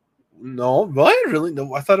 No, what? Really?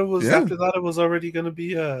 No, I thought it was after that. It was already gonna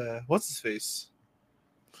be what's his face?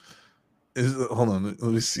 Hold on, let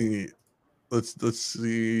me see. Let's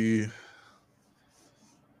see.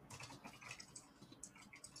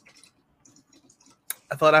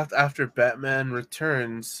 I thought after Batman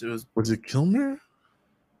Returns, it was it Kilmer?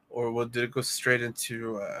 Or what, did it go straight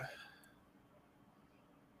into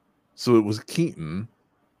So it was Keaton.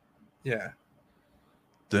 Yeah.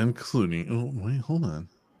 Then Clooney. Oh wait, hold on.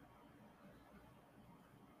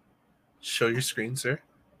 Show your screen, sir.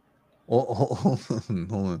 Oh, hold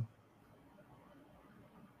on.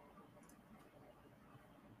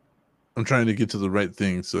 I'm trying to get to the right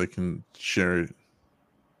thing so I can share it.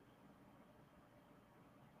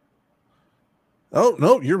 Oh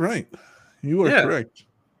no, you're right. You are correct.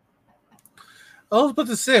 I was about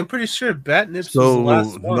to say, I'm pretty sure Batnips was So the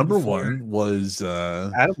last one. number one was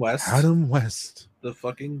Adam West. Adam West. The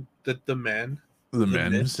fucking the man. The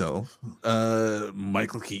man himself.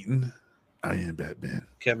 Michael Keaton. I am Batman.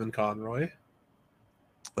 Kevin Conroy.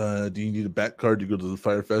 Do you need a bat card to go to the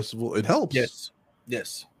Fire Festival? It helps.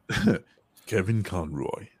 Yes. Kevin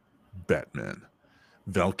Conroy, Batman.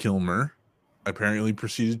 Val Kilmer apparently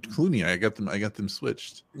preceded Clooney. I got them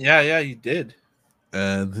switched. Yeah, you did.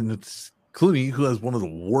 And then it's Clooney, who has one of the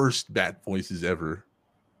worst bat voices ever.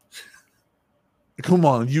 Come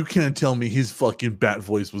on, you can't tell me his fucking bat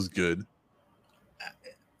voice was good.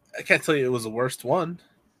 I can't tell you it was the worst one.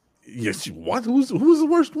 Yes, what? Who was the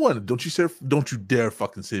worst one? Don't you dare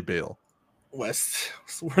fucking say Bale. West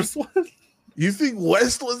was the worst one. You think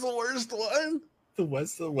West was the worst one? The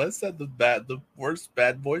West had the worst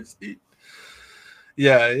bad voice.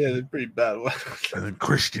 Yeah, they're pretty bad. And then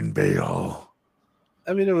Christian Bale.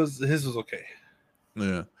 I mean, his was okay.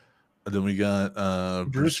 Yeah. And then we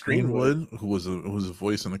got Bruce Greenwood, who was a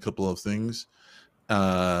voice in a couple of things.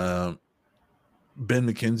 Ben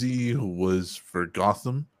McKenzie, who was for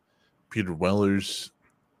Gotham. Peter Weller's.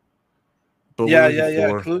 But yeah.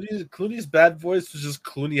 Clooney's bad voice was just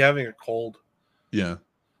Clooney having a cold. Yeah.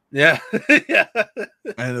 Yeah.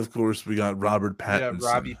 And of course, we got Robert Pattinson. Yeah,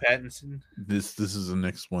 Robbie Pattinson. This is the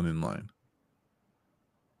next one in line.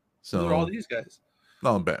 So who are all these guys?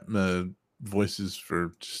 No, voices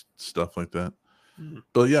for just stuff like that.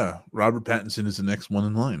 But yeah, Robert Pattinson is the next one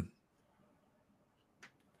in line.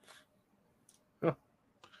 Huh.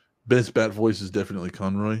 Best bat voice is definitely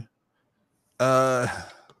Conroy. I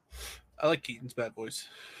like Keaton's bad voice.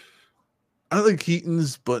 I like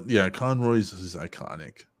Keaton's, but yeah, Conroy's is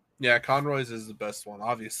iconic. Yeah, Conroy's is the best one,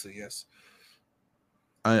 obviously, yes.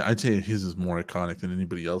 I'd say his is more iconic than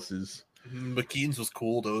anybody else's. But Keaton's was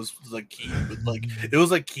cool, though. It was like Keaton, but like it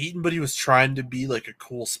was like Keaton, but he was trying to be like a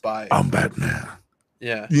cool spy. I'm Batman.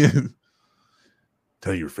 Yeah.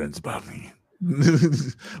 Tell your friends about me.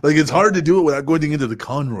 Like it's hard to do it without going into the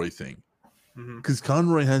Conroy thing, because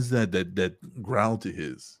Conroy has that growl to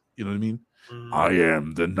his. You know what I mean? I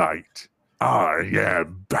am the Knight. I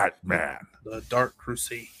am Batman. The Dark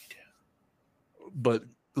Crusade. But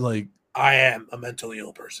like, I am a mentally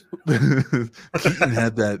ill person. Keaton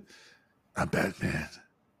had that. I'm Batman.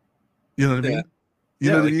 You know what I mean?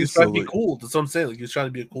 You know what I mean? He's trying to be cool. That's what I'm saying. Like he was trying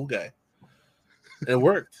to be a cool guy. And it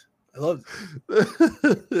worked. I loved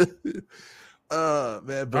it.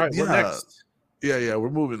 Man, but right, what next? Yeah, we're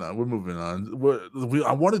moving on.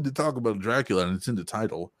 I wanted to talk about Dracula, and it's in the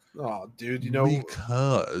title. Oh, dude,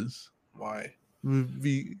 because why?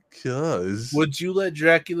 Because would you let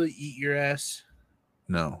Dracula eat your ass?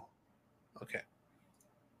 No. Okay.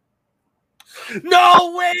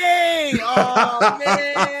 No way! Oh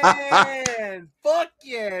man! Fuck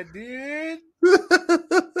yeah, dude!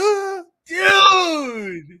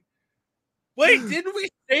 Dude! Wait, didn't we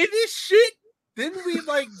say this shit? Didn't we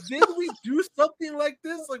do something like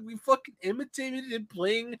this? Like we fucking imitated it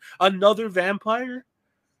playing another vampire?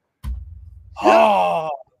 Oh,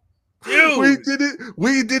 dude.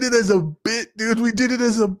 We did it as a bit, dude. We did it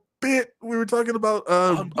as a bit. We were talking about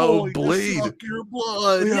Blade. Suck your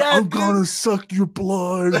blood. Yeah, I'm gonna suck your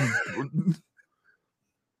blood.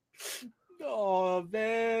 Oh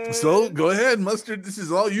man. So go ahead, Mustard. This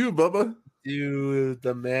is all you, Bubba. Dude,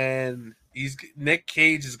 the man. Nick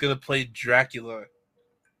Cage is gonna play Dracula.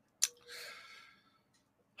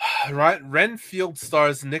 Renfield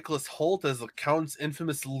stars Nicholas Hoult as the Count's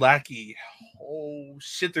infamous lackey. Oh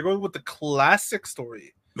shit, they're going with the classic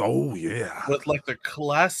story. Oh yeah. With like the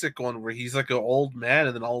classic one where he's like an old man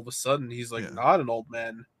and then all of a sudden he's like not an old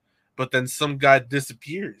man. But then some guy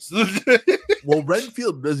disappears. Well,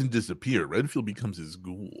 Renfield doesn't disappear. Renfield becomes his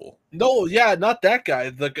ghoul. No, yeah, not that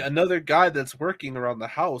guy. Another guy that's working around the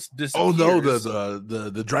house disappears. Oh no,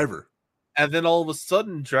 the driver. And then all of a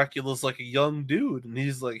sudden, Dracula's like a young dude, and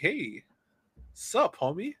he's like, "Hey, sup,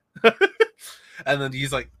 homie?" And then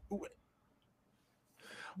he's like, "Well,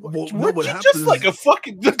 what happens? Just like a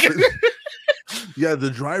fucking." Yeah, the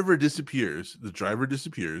driver disappears. No,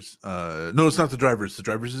 it's not the driver. It's the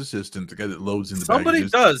driver's assistant, the guy that loads in the Somebody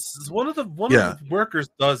does. It's one of the workers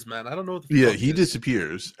does, man. I don't know what the he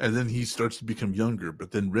disappears, and then he starts to become younger,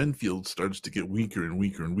 but then Renfield starts to get weaker and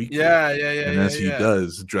weaker and weaker. Yeah. And as he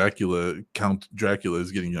does, Count Dracula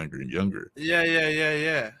is getting younger and younger.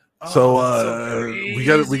 Yeah. So we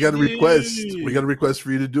got a request. We got a request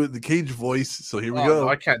for you to do it in the Cage voice. So here we go. No,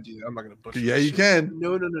 I can't do that. I'm not gonna butcher. Yeah, you can.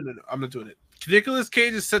 No. I'm not doing it. Nicolas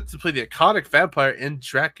Cage is set to play the iconic vampire in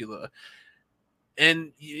Dracula,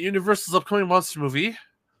 in Universal's upcoming monster movie,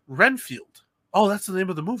 Renfield. Oh, that's the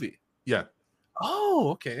name of the movie. Yeah.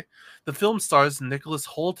 Oh, okay. The film stars Nicholas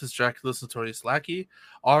Hoult as Dracula's notorious lackey,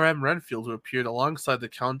 R.M. Renfield, who appeared alongside the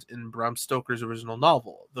Count in Bram Stoker's original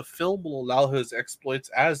novel. The film will allow his exploits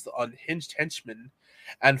as the unhinged henchman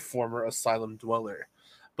and former asylum dweller.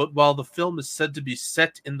 But while the film is said to be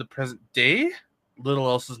set in the present day, little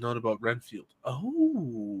else is known about Renfield.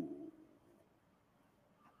 Oh.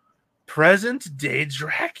 Present day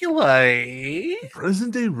Dracula, eh?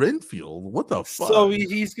 Present day Renfield? What the fuck? So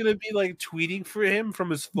he's gonna be like tweeting for him from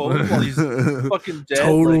his phone while he's fucking dead.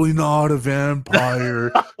 Totally not a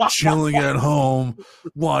vampire, chilling at home,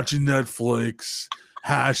 watching Netflix.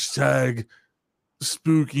 Hashtag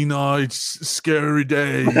spooky nights, scary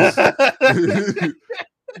days.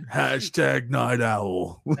 Hashtag night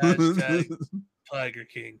owl. Hashtag Tiger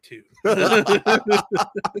King 2.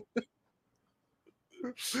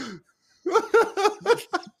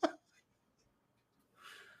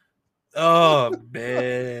 Oh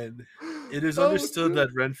man, it is understood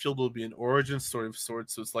that Renfield will be an origin story of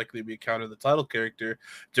sorts, so it's likely we encounter the title character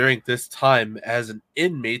during this time as an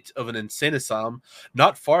inmate of an insane asylum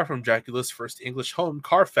not far from Dracula's first English home,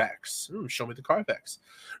 Carfax. Show me the Carfax.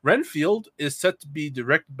 Renfield is set to be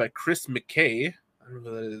directed by Chris McKay. I don't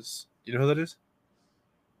know who that is. Do you know who that is?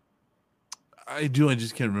 I do. I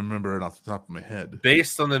just can't remember it off the top of my head.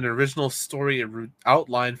 Based on an original story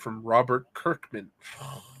outline from Robert Kirkman.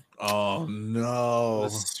 Oh no! The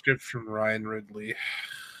script from Ryan Ridley.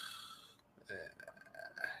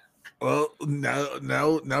 Well,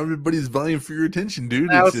 now everybody's vying for your attention,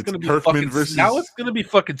 dude. Now it's gonna be Kirkman fucking, versus. Now it's gonna be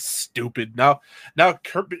fucking stupid. Now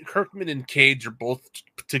Kirkman and Cage are both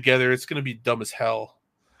together. It's gonna be dumb as hell.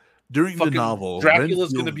 During the novel,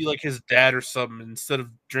 Dracula's gonna be like his dad or something. Instead of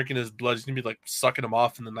drinking his blood, he's gonna be like sucking him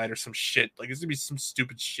off in the night or some shit. Like it's gonna be some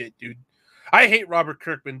stupid shit, dude. I hate Robert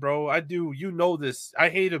Kirkman, bro. I do. You know this. I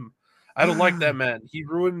hate him. I don't like that man. He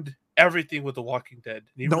ruined everything with The Walking Dead.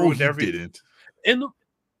 He ruined everything. Didn't. All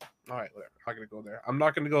right, whatever. I'm not gonna go there. I'm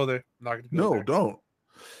not gonna go there. I'm not gonna go there. No,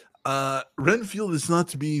 don't. Renfield is not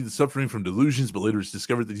to be suffering from delusions, but later it's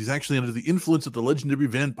discovered that he's actually under the influence of the legendary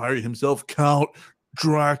vampire himself, Count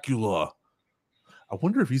Dracula. I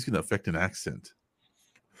wonder if he's gonna affect an accent.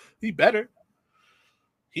 He better.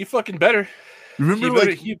 He fucking better. Remember,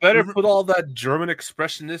 he better put all that German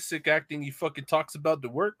expressionistic acting he fucking talks about to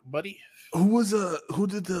work, buddy. Who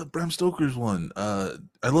did the Bram Stoker's one? I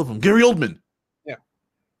love him. Gary Oldman. Yeah.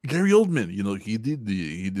 Gary Oldman, you know, he did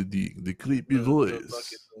the creepy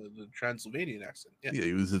voice. The Transylvanian accent. Yeah,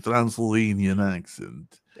 he was a Transylvanian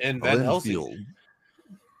accent. And Van Helsing.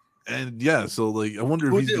 And yeah, so like I wonder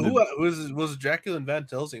if who was Dracula and Van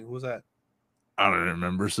Helsing? Who was that? I don't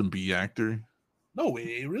remember, some B actor. No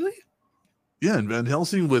way, really? Yeah, and Van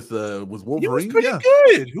Helsing with Wolverine. He was pretty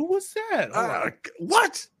good. Who was that?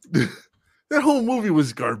 What? That whole movie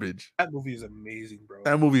was garbage. That movie is amazing, bro.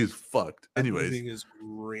 That movie is fucked. Anyways, that movie is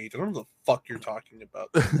great. I don't know what the fuck you're talking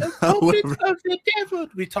about. The devil.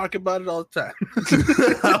 We talk about it all the time.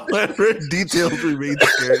 However, details remain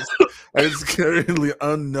scarce. It's currently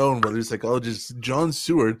unknown whether psychologist John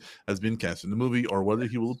Seward has been cast in the movie or whether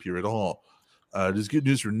he will appear at all. There's good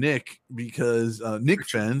news for Nick because Nick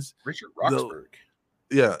fans. Richard Roxburgh.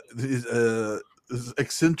 This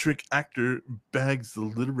eccentric actor bags the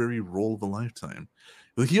literary role of a lifetime.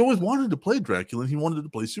 Like he always wanted to play Dracula and he wanted to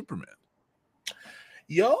play Superman.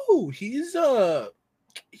 Yo, he's a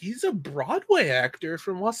Broadway actor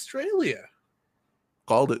from Australia.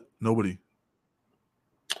 Called it. Nobody.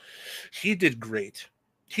 He did great.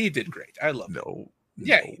 He did great. I love it. No.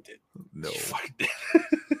 Yeah, he did. No. He fucking did.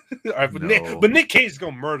 All right, No. but Nick Cage is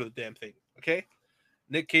gonna murder the damn thing. Okay,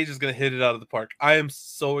 Nick Cage is gonna hit it out of the park. I am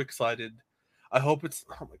so excited. I hope it's.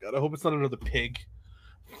 Oh my god! I hope it's not another pig.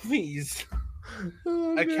 Please.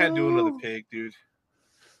 Oh, I can't do another pig, dude.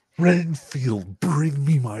 Renfield, bring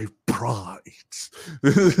me my pride.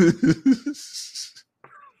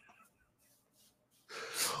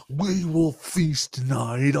 We will feast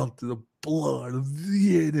tonight on the blood of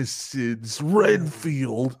the innocents.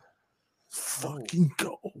 Renfield, fucking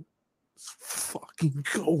go. Fucking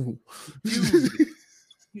go. Dude.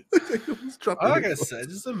 Like I said,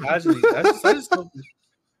 just imagine. I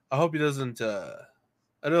hope he doesn't.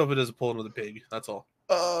 I don't know if he doesn't pull another pig. That's all.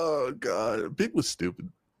 Oh god, Pig was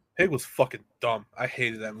stupid. Pig was fucking dumb. I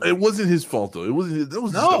hated that movie. It wasn't his fault though. It wasn't. It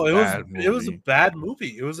was it was a bad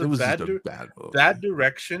movie. It was a bad movie. Bad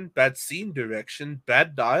direction, bad scene direction,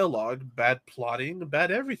 bad dialogue, bad plotting,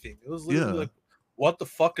 bad everything. It was literally like, what the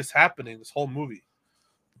fuck is happening? This whole movie.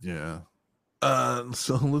 Yeah.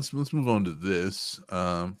 So let's move on to this.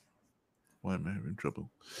 Why am I having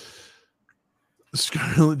trouble?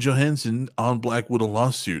 Scarlett Johansson on Black Widow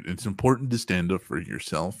lawsuit. It's important to stand up for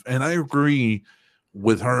yourself, and I agree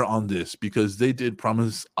with her on this because they did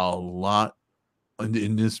promise a lot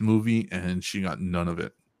in this movie, and she got none of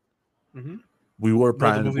it. Mm-hmm. We were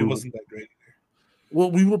the movie wasn't that great either.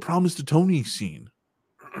 Well, we were promised a Tony scene.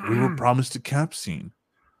 We were promised a Cap scene.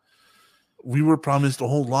 We were promised a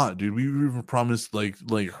whole lot, dude. We were promised like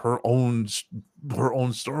her own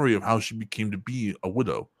story of how she became to be a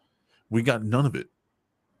widow. We got none of it.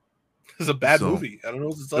 It was a bad movie. I don't know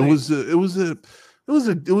what to tell you. It was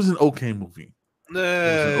an okay movie. It was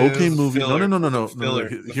an okay movie. No.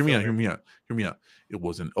 Hear me out. It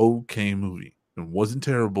was an okay movie. It wasn't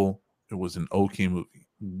terrible. It was an okay movie.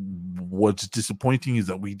 What's disappointing is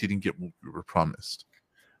that we didn't get what we were promised.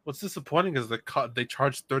 What's disappointing is they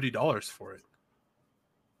charged $30 for it.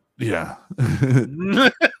 Yeah.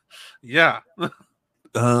 Yeah.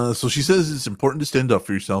 So she says it's important to stand up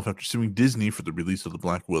for yourself after suing Disney for the release of the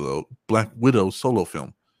Black Widow solo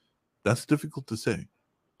film. That's difficult to say.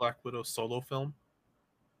 Black Widow solo film?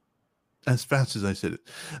 As fast as I said it.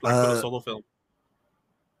 Black Widow solo film.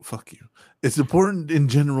 Fuck you. It's important in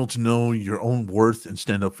general to know your own worth and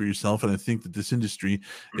stand up for yourself. And I think that this industry,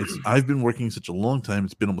 I've been working such a long time.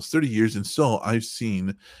 It's been almost 30 years. And so I've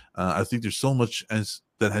seen, I think there's so much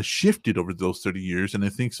that has shifted over those 30 years. And I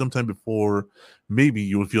think sometime before, maybe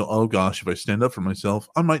you would feel, oh gosh, if I stand up for myself,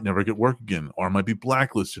 I might never get work again, or I might be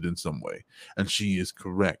blacklisted in some way. And she is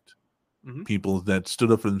correct. Mm-hmm. People that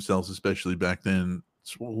stood up for themselves, especially back then,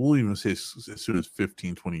 we'll even say as soon as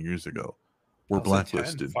 15, 20 years ago, were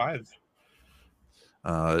blacklisted. 5.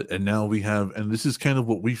 And now we have, and this is kind of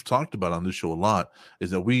what we've talked about on this show a lot,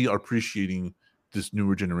 is that we are appreciating this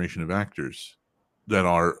newer generation of actors that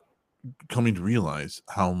are coming to realize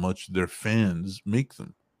how much their fans make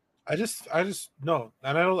them. I just no,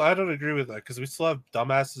 and I don't agree with that because we still have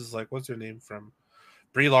dumbasses like what's her name from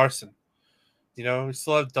Brie Larson. You know, we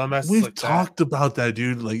still have dumbasses. We've talked about that,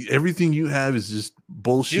 dude. Like everything you have is just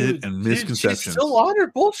bullshit and misconceptions. She's still on her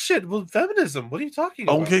bullshit with feminism. What are you talking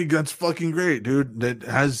about? Okay, that's fucking great, dude. That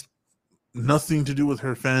has nothing to do with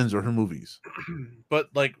her fans or her movies. But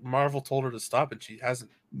like Marvel told her to stop, and she hasn't.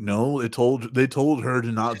 No, they told her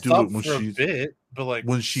to not do it when she's but like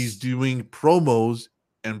when she's doing promos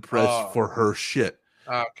and press for her shit.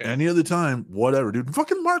 Okay. Any other time, whatever, dude.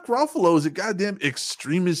 Fucking Mark Ruffalo is a goddamn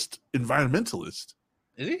extremist environmentalist.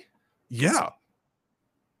 Is he? Yeah.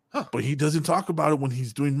 Huh. But he doesn't talk about it when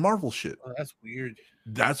he's doing Marvel shit. Oh, that's weird.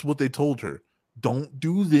 That's what they told her. Don't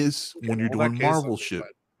do this when you're doing Marvel shit.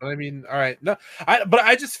 But I mean, all right. No, but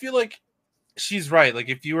I just feel like she's right. Like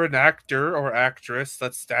if you were an actor or actress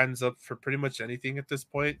that stands up for pretty much anything at this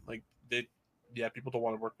point, like people don't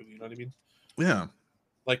want to work with you. You know what I mean? Yeah.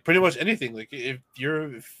 Like pretty much anything. Like if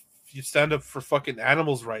you stand up for fucking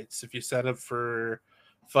animals' rights, if you stand up for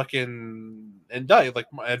fucking like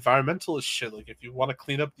environmentalist shit, like if you want to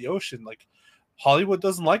clean up the ocean, like Hollywood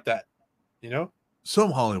doesn't like that, you know.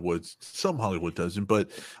 Some Hollywood doesn't,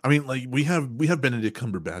 but I mean, like we have Benedict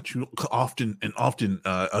Cumberbatch who often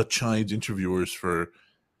chides interviewers for,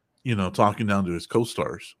 you know, talking down to his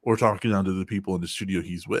co-stars or talking down to the people in the studio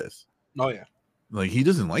he's with. Oh yeah. Like he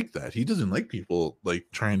doesn't like that. He doesn't like people like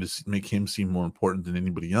trying to make him seem more important than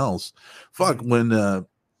anybody else. Fuck, when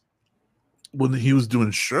he was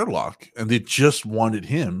doing Sherlock and they just wanted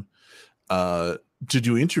him to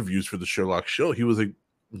do interviews for the Sherlock show, he was like,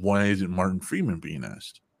 "Why isn't Martin Freeman being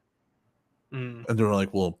asked?" And they were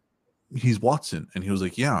like, "Well, he's Watson," and he was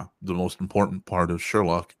like, "Yeah, the most important part of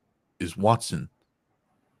Sherlock is Watson."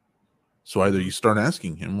 So either you start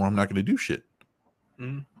asking him, or I'm not going to do shit.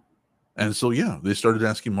 Mhm. And so, yeah, they started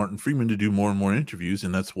asking Martin Freeman to do more and more interviews,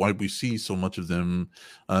 and that's why we see so much of them,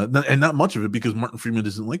 and not much of it because Martin Freeman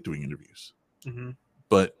doesn't like doing interviews. Mhm.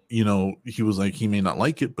 But you know, he was like, he may not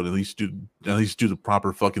like it, but at least do the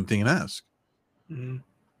proper fucking thing and ask. Mhm.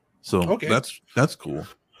 So Okay. that's cool.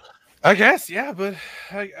 I guess, yeah, but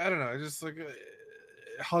I don't know. I just like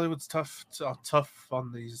Hollywood's tough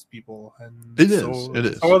on these people, and It so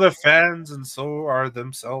is. are the fans, and so are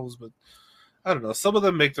themselves. But I don't know. Some of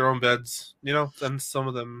them make their own beds, you know, and some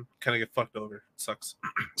of them kind of get fucked over. It sucks.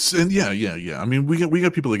 And yeah. I mean, we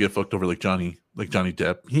got people that get fucked over, like Johnny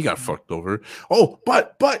Depp. He got fucked over. Oh,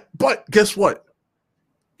 but guess what?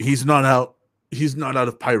 He's not out. He's not out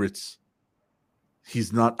of Pirates.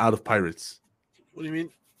 He's not out of Pirates. What do you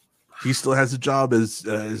mean? He still has a job as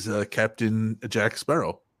Captain Jack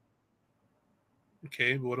Sparrow.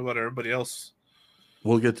 Okay, but what about everybody else?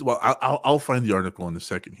 We'll get to, well. I'll find the article in a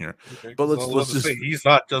second here. Okay, But let's just say he's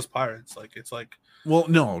not just Pirates. Like it's like, well,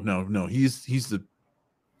 no. He's the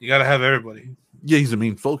you got to have everybody. Yeah, he's the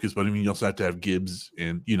main focus, but I mean, you also have to have Gibbs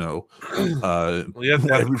and Well, you have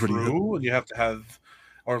to have everybody. crew, and you have to have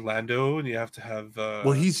Orlando, and you have to have.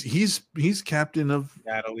 Well, he's captain of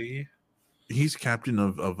Natalie. He's captain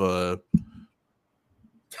of the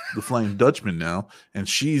Flying Dutchman now, and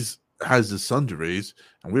has a son to raise,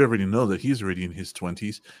 and we already know that he's already in his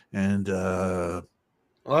 20s. And well,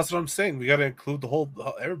 that's what I'm saying. We got to include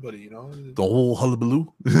everybody, you know, the whole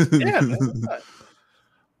hullabaloo. Yeah, man.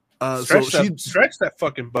 Stretch that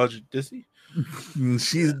fucking budget, Disney.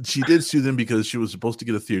 She did sue them because she was supposed to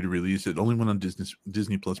get a theater release. It only went on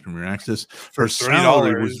Disney Plus Premier Access. Her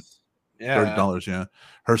salary was $30. Yeah,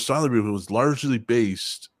 her salary was largely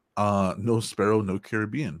based no Sparrow, no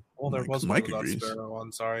Caribbean. Well, there was Mike agrees. Sparrow.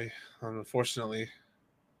 I'm sorry, unfortunately.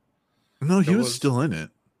 No, he was still in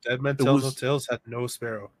it. Dead Men Tell No Tales had no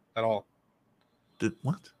Sparrow at all. Did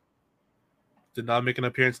what? Did not make an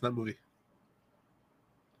appearance in that movie.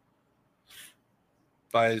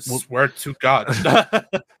 I swear to God.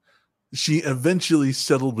 She eventually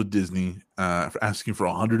settled with Disney, for asking for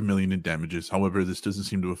 $100 million in damages. However, this doesn't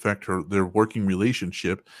seem to affect their working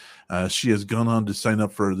relationship. She has gone on to sign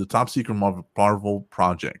up for the top secret Marvel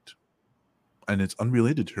project, and it's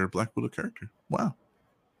unrelated to her Black Widow character. Wow.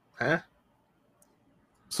 Huh?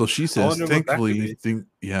 So she says, thankfully,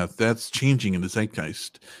 that's changing in the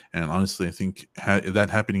zeitgeist. And honestly, I think that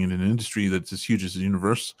happening in an industry that's as huge as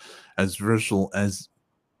Universal as.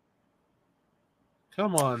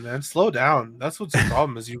 Come on, man, slow down. That's what's the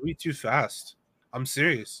problem. Is you read too fast. I'm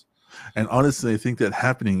serious. And honestly, I think that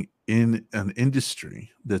happening in an industry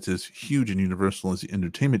that's as huge and universal as the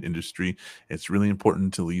entertainment industry, it's really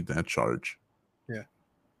important to lead that charge. Yeah.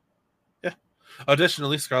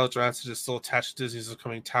 Additionally, Scarlett Johansson is still attached to Disney's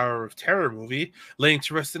upcoming Tower of Terror movie, laying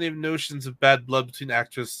to rest any notions of bad blood between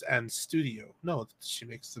actress and studio. No, she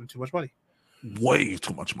makes them too much money. Way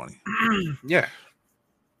too much money. Yeah.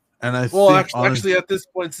 And I actually, at this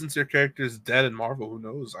point, since your character is dead in Marvel, who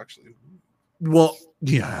knows? Actually, well,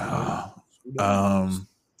 yeah.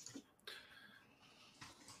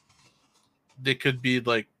 They could be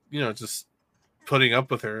like, just putting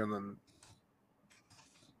up with her and then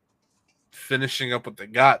finishing up what they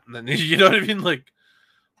got, and then you know what I mean? Like,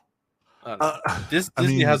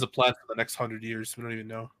 Disney has a plan for the next 100 years. We don't even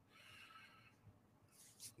know.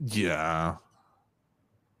 Yeah.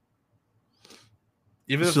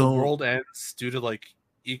 Even if the world ends due to like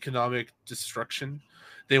economic destruction,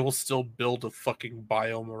 they will still build a fucking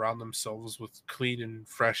biome around themselves with clean and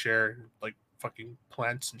fresh air, and like fucking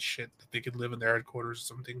plants and shit that they could live in their headquarters or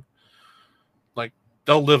something. Like,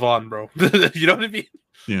 they'll live on, bro. You know what I mean?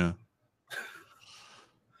 Yeah.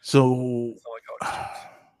 So,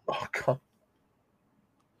 oh god.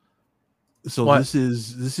 So what? This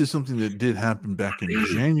is something that did happen back in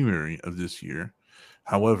January of this year.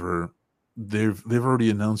 However, they've already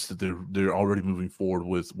announced that they're already moving forward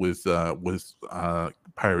with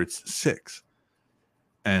Pirates 6.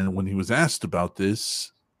 And when he was asked about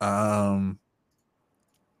this,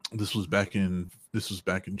 this was back in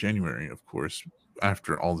January, of course,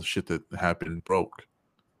 after all the shit that happened broke.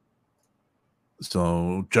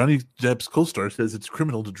 So Johnny Depp's co-star says it's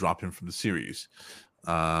criminal to drop him from the series.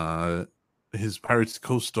 His Pirates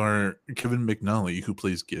co-star Kevin McNally, who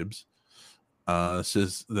plays Gibbs,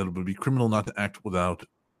 says that it would be criminal not to act without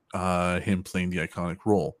him playing the iconic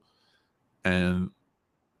role. And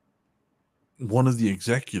one of the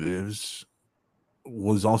executives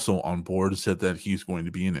was also on board, said that he's going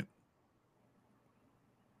to be in it.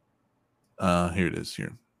 Here it is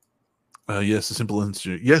here. Yes, a simple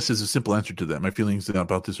answer. Yes is a simple answer to that. My feelings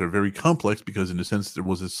about this are very complex because, in a sense, there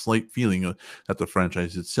was a slight feeling that the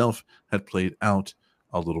franchise itself had played out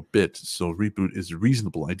a little bit. So, reboot is a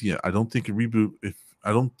reasonable idea. I don't think a reboot,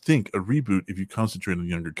 if you concentrate on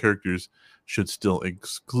younger characters, should still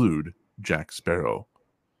exclude Jack Sparrow.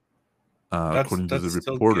 According to the That's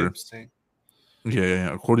still reporter, Gibbs saying.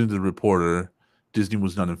 yeah. According to the reporter, Disney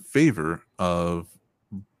was not in favor of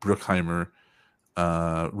Bruckheimer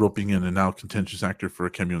roping in a now contentious actor for a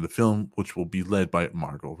cameo in the film, which will be led by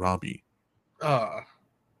Margot Robbie. But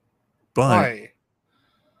Why?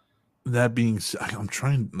 that being said, I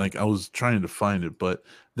was trying to find it, but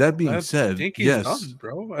that being said, think he's yes, done,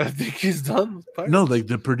 bro. I think he's done with Pirates. no, like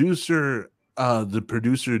the producer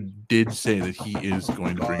did say that he is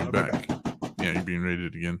going to bring it back. Yeah, you're being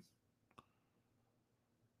rated again.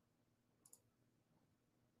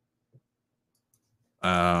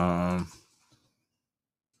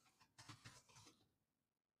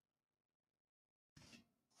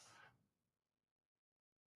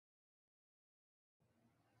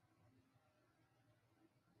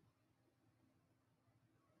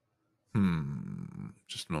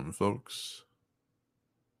 Just a moment, folks.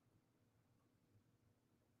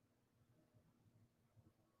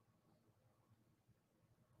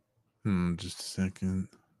 Just a second.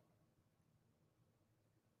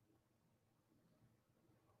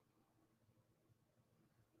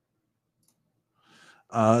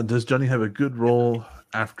 Does Johnny have a good role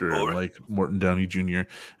after like Morton Downey Jr.?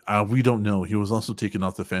 We don't know. He was also taken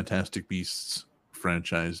off the Fantastic Beasts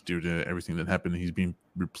franchise due to everything that happened. He's being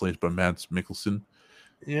replaced by Mads Mikkelsen.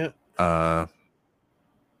 Yeah.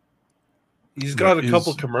 He's there got a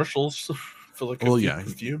couple commercials for like a few yeah,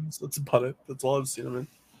 perfumes. That's about it. That's all I've seen him in.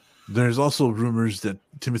 There's also rumors that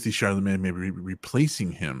Timothy Chalamet may be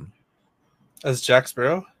replacing him as Jack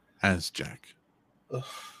Sparrow. As Jack. Ugh.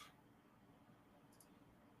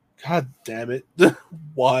 God damn it!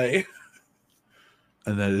 Why?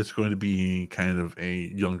 And that it's going to be kind of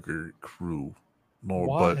a younger crew, more.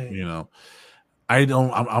 Why? But you know, I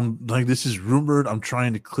don't. I'm like, this is rumored. I'm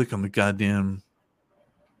trying to click on the goddamn.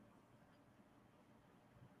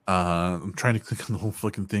 I'm trying to click on the whole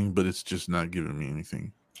fucking thing, but it's just not giving me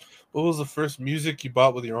anything. What was the first music you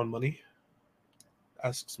bought with your own money?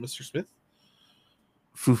 Asks Mr. Smith.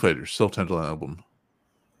 Foo Fighters self-titled album.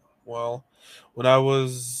 Well, when I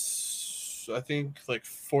was, I think like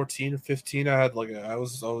 14 or 15, I had like I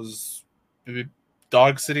was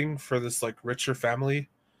dog sitting for this like richer family,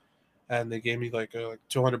 and they gave me like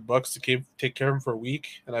 $200 to take care of them for a week,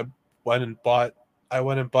 and I went and bought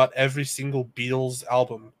every single Beatles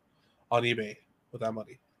album on eBay with that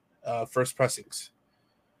money, first pressings,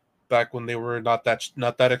 back when they were not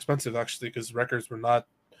that expensive actually, because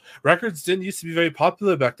records didn't used to be very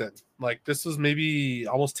popular back then. Like, this was maybe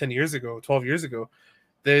almost 10 years ago, 12 years ago.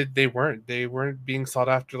 They weren't being sought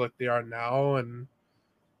after like they are now. And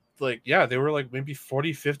like, yeah, they were like maybe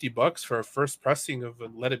 $40-$50 for a first pressing of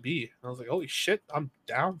Let It Be. And I was like, holy shit, I'm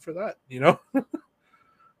down for that, you know?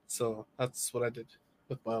 So that's what I did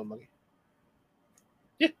with my own money.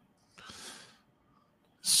 Yeah.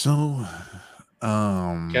 So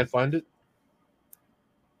can't find it.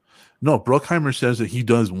 No, Bruckheimer says that he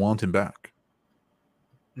does want him back.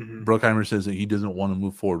 Mm-hmm. Bruckheimer says that he doesn't want to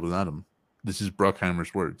move forward without him. This is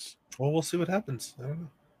Bruckheimer's words. Well, we'll see what happens. I don't know.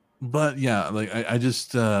 But yeah, like I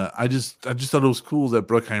just thought it was cool that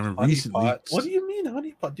Bruckheimer recently. What do you mean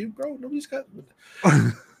honeypot, dude, bro? Nobody's got.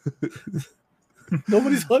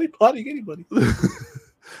 Nobody's honeypotting anybody.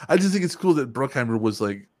 I just think it's cool that Bruckheimer was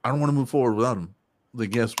like, I don't want to move forward without him.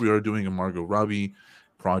 Like, yes, we are doing a Margot Robbie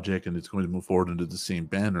project, and it's going to move forward under the same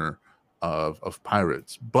banner of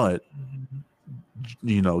Pirates, but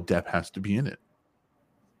you know, Depp has to be in it.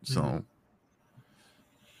 So,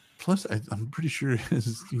 plus, I'm pretty sure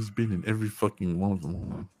he's been in every fucking one of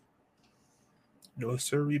them. No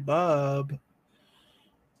sirree, Bob.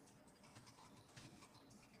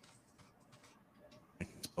 I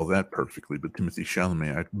can spell that perfectly, but Timothy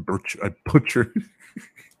Chalamet, I butcher.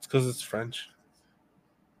 It's because it's French.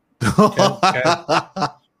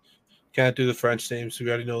 Can't do the French names. We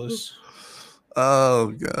already know this.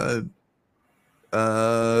 Oh god.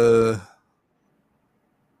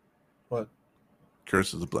 What?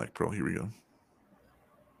 Curse of the Black Pearl. Here we go.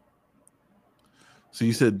 So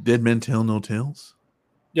you said Dead Men Tell No Tales?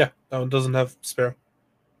 Yeah, that one doesn't have Sparrow.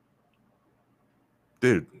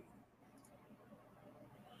 Dude.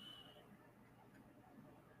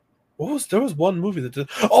 There was one movie that did.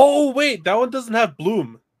 Oh wait, that one doesn't have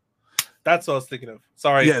Bloom. That's what I was thinking of.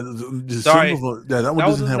 Sorry. Yeah, sorry. That one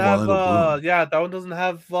doesn't have Orlando Bloom. Yeah, that one doesn't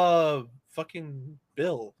have fucking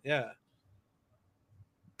Bill. Yeah.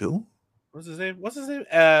 Bill? What's his name? What's his name?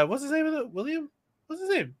 What's his name in the William? What's his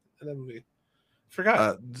name in that movie?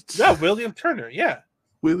 Forgot. Yeah, William Turner. Yeah,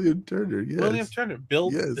 William Turner. Yes. William Turner. Bill.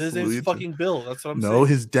 Yes, His name's William fucking Bill. That's what I'm saying. No,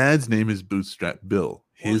 his dad's name is Bootstrap Bill.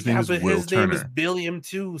 His name is but Will his Turner. name is Billiam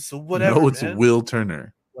too. So whatever. No, it's man. Will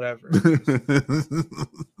Turner. Whatever.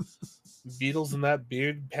 Beatles and that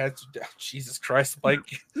beard, pats you down. Jesus Christ, Mike.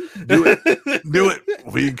 Do it. Do it.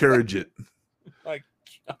 We encourage it. My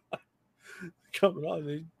God. Coming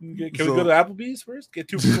on. Can we go to Applebee's first? Get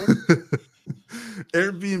 2 for 1?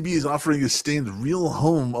 Airbnb is offering a stay in the real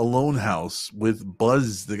home alone house with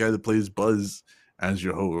Buzz, the guy that plays Buzz, as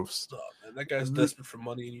your host. Oh, man, that guy's desperate for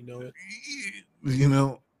money, and you know it. You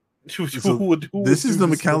know, Who this is the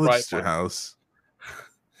this McAllister house.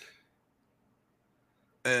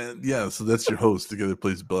 And yeah, so that's your host, the guy that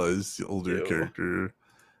plays Buzz, the older character.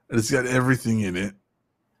 And it's got everything in it.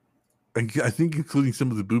 I think including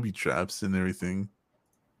some of the booby traps and everything.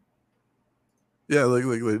 Yeah, like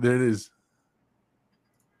there it is.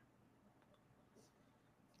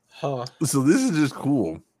 Huh. So this is just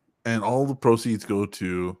cool. And all the proceeds go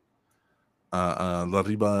to La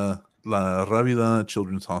Rábida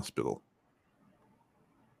Children's Hospital.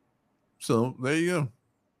 So there you go.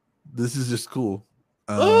 This is just cool.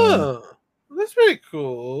 That's pretty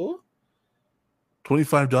cool.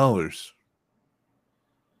 $25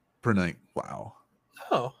 per night. Wow.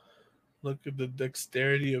 Oh, look at the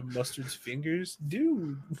dexterity of Mustard's fingers,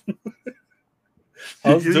 dude.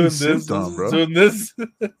 I was doing this, bro. doing this. You're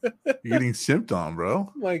getting simped on,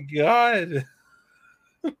 bro. Oh my God.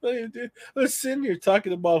 I'm sitting here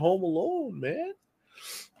talking about Home Alone, man.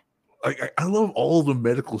 I love all the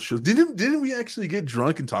medical shows. Didn't we actually get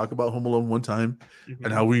drunk and talk about Home Alone one time,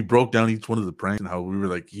 and how we broke down each one of the pranks and how we were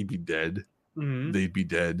like, he'd be dead, they'd be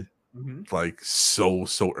dead, like so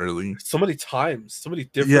early, so many times, so many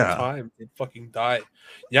different times they'd fucking die.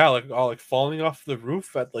 Yeah, like falling off the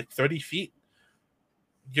roof at like 30 feet.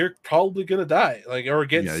 You're probably gonna die, or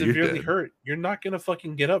get severely hurt. You're not gonna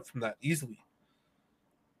fucking get up from that easily.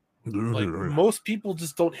 Like most people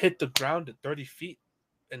just don't hit the ground at 30 feet.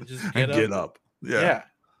 And just get up. Yeah.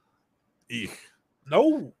 Eek.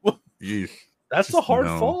 No. Eek. That's a hard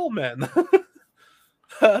fall, man.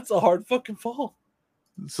 That's a hard fucking fall.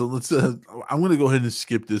 So let's I'm gonna go ahead and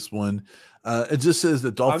skip this one. It just says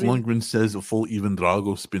that Dolph Lundgren says a full Even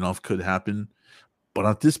Drago spin-off could happen. But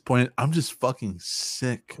at this point, I'm just fucking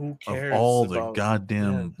sick of all the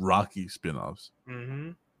goddamn Rocky spin-offs.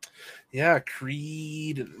 Yeah,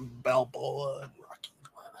 Creed and Balboa and Rocky.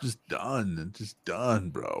 Just done,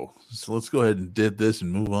 bro. So let's go ahead and did this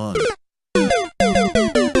and move on.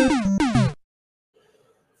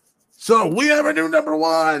 So we have a new number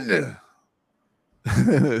one.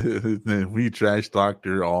 We trash talked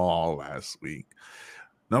her all last week.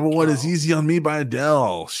 Number one is Easy on Me by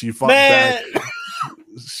Adele. She fought back.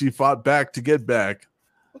 She fought back to get back.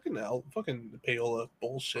 Fucking payola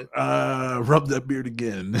bullshit. Rub that beard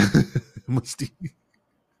again. Musty.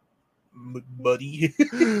 Buddy.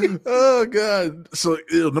 Oh God. So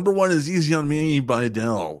number one is Easy on Me by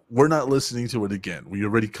Adele. We're not listening to it again. We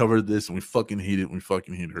already covered this and we fucking hate it and we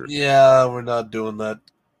fucking hate her. Yeah, we're not doing that.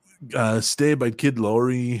 Stay by Kid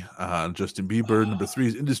Laroi, Justin Bieber. Number three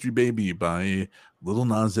is Industry Baby by Lil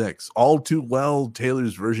Nas X. All Too Well,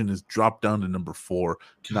 Taylor's version is dropped down to number 4,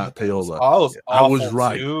 not Payola. I was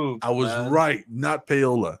right. Too, I was right, not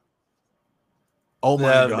Payola. Oh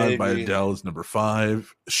My God by Adele is number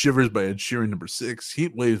 5. Shivers by Ed Sheeran, number 6.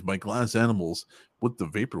 Heat Waves by Glass Animals with the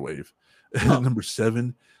Vaporwave. Number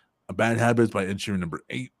 7. Bad Habits by Ed Sheeran, number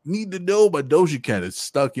 8. Need to Know by Doja Cat is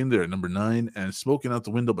stuck in there at number 9. And Smoking Out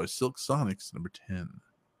the Window by Silk Sonics, number 10.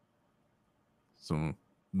 So,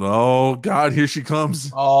 oh God, here she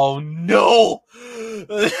comes. Oh no.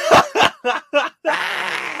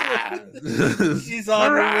 She's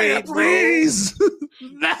on her way, please.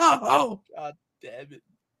 No. God damn it.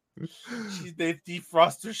 They've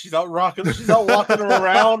defrosted her. She's out walking her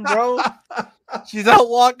around, bro. She's out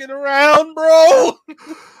walking around, bro.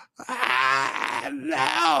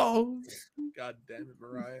 No. God damn it,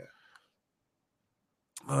 Mariah.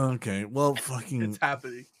 Okay, well, fucking. It's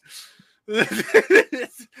happening.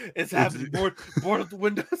 It's happening. Board of the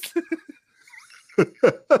windows.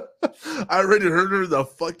 I already heard her in the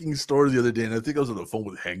fucking store the other day, and I think I was on the phone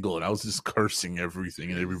with Hengel, and I was just cursing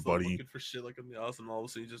everything and everybody. Looking for shit like in the house, and all of a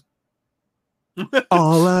sudden you just.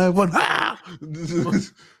 All I want.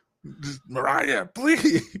 Just, Mariah,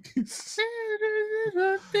 please.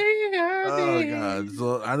 Oh God!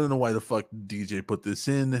 So I don't know why the fuck DJ put this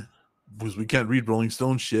in, because we can't read Rolling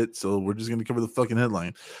Stone shit, so we're just gonna cover the fucking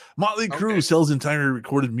headline. Motley Crue Okay. sells entire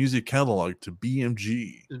recorded music catalog to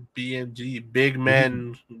BMG. BMG, big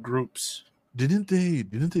men groups. Didn't they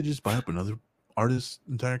just buy up another artist's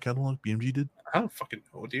entire catalog? BMG did. I don't fucking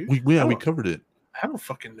know, dude. We covered it. I don't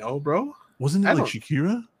fucking know, bro. Wasn't it like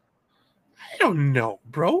Shakira? I don't know,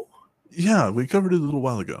 bro. Yeah, we covered it a little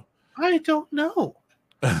while ago. I don't know.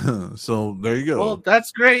 So there you go. Well,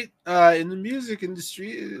 that's great. In the music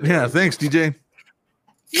industry. Yeah, thanks, DJ.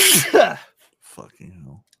 Yeah. Fucking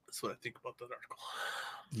hell. That's what I think about that article.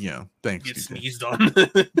 Yeah, thanks. Get DJ. sneezed on.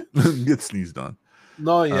 Get sneezed on.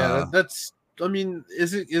 No, yeah, that's. I mean,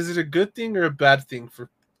 is it a good thing or a bad thing for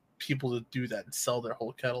people to do that and sell their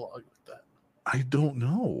whole catalog like that? I don't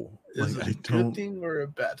know. Is it a good thing or a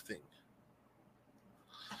bad thing?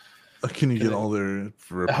 Can you get all there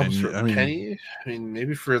for a penny? Penny? I mean,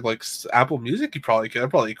 maybe for like Apple Music, you probably could. That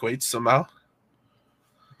probably equates somehow.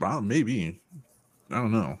 Well, maybe. I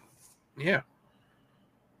don't know. Yeah.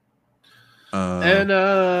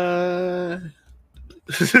 I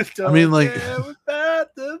mean, like,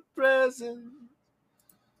 about the present.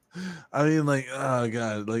 I mean, like, oh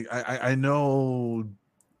god, like I know.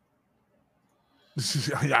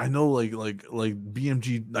 I know, like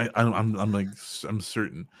BMG.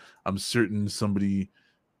 I'm certain somebody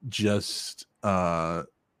just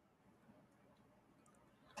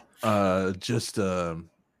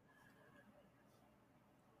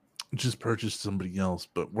purchased somebody else,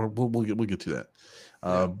 but we'll get to that.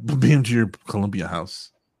 BMG or Columbia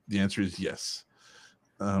House? The answer is yes.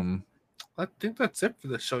 I think that's it for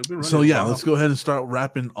the show. So yeah, let's go ahead and start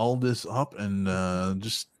wrapping all this up and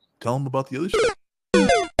just tell them about the other show.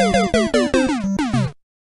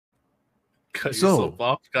 Cut yourself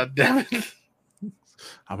off, God damn it.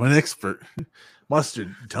 I'm an expert.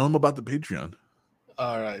 Mustard, tell them about the Patreon.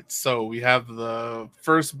 All right, so we have the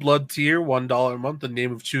First Blood tier, $1 a month, the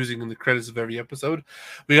name of choosing in the credits of every episode.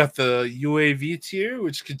 We got the UAV tier,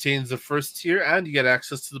 which contains the first tier, and you get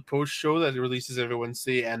access to the post show that releases every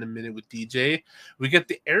Wednesday and a minute with DJ. We get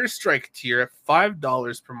the Airstrike tier at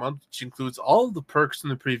 $5 per month, which includes all of the perks from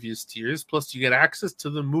the previous tiers, plus you get access to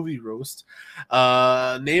the movie roast,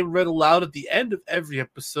 name read aloud at the end of every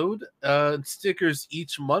episode, stickers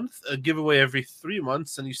each month, a giveaway every 3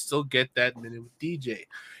 months, and you still get that minute with DJ.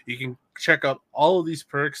 You can check out all of these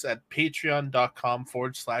perks at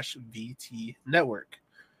patreon.com/VT Network.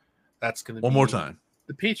 That's going to be one more time.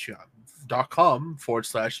 The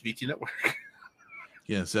patreon.com/VT Network.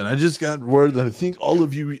 Yes, and I just got word that I think all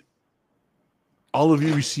of you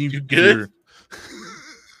received. You good?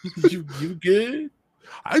 you good?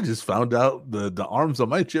 I just found out the arms on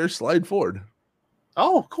my chair slide forward.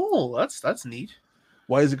 Oh, cool. That's neat.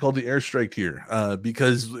 Why is it called the Airstrike tier?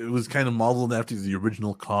 Because it was kind of modeled after the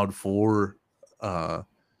original COD 4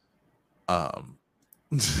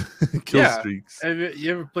 kill streaks. Have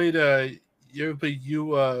you ever played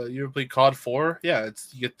COD 4? Yeah,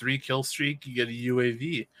 you get 3 kill streak, you get a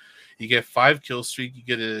UAV. You get 5 kill streak, you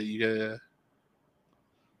get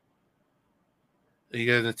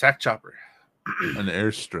an attack chopper. An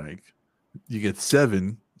airstrike. You get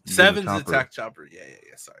 7. 7's an attack chopper. Yeah.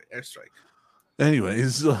 Sorry, airstrike.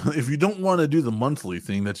 Anyways, if you don't want to do the monthly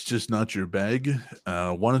thing, that's just not your bag.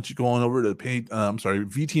 Why don't you go on over to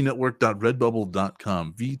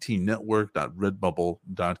vtnetwork.redbubble.com,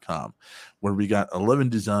 vtnetwork.redbubble.com, where we got 11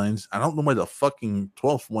 designs. I don't know why the fucking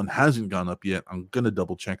 12th one hasn't gone up yet. I'm gonna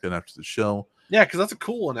double check that after the show. Yeah, because that's a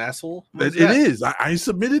cool one, asshole. It is. I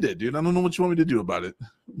submitted it, dude. I don't know what you want me to do about it.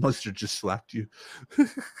 Mustard just slapped you.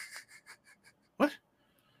 What?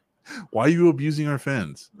 Why are you abusing our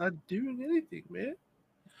fans? Not doing anything, man.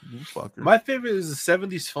 You fucker. My favorite is the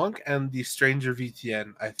 70s funk and the Stranger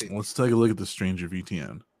VTN, I think. Let's take a look at the Stranger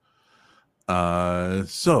VTN.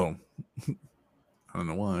 So I don't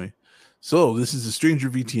know why. So this is the Stranger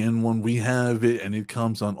VTN one. We have it, and it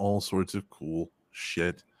comes on all sorts of cool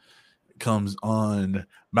shit. It comes on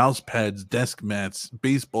mouse pads, desk mats,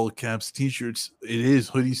 baseball caps, t-shirts. It is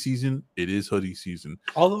hoodie season.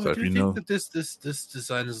 Although I do think that this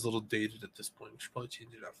design is a little dated at this point. We should probably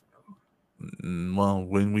change it out for now. Well,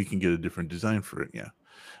 when we can get a different design for it, yeah.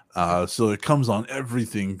 So it comes on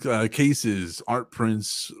everything: cases, art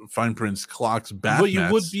prints, fine prints, clocks, bath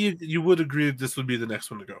mats. You would agree that this would be the next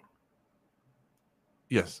one to go.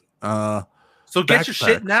 Yes. So get your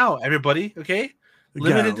shit now, everybody. Okay.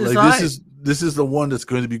 Limited design. Like this is the one that's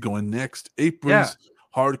going to be going next. Aprons,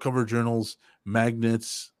 hardcover journals,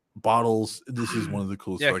 magnets, bottles. This is one of the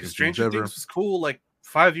coolest fucking things Stranger ever. Things was cool like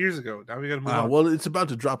 5 years ago. Now we got to move on. Well, it's about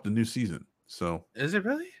to drop the new season. So is it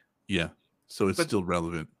really? Yeah. So it's still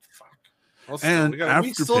relevant. Fuck. Well, and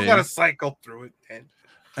we still got to cycle through it.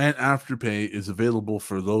 And Afterpay is available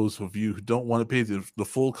for those of you who don't want to pay the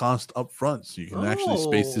full cost up front. So you can actually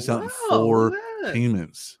space this out in Wow, look 4 at that.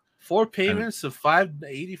 payments. 4 payments of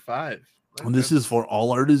 $5.85. And this is for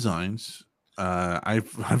all our designs.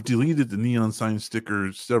 I've deleted the neon sign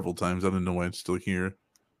sticker several times. I don't know why it's still here.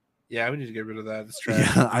 Yeah, we need to get rid of that. It's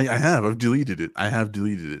trash. Yeah, I have. I've deleted it. I have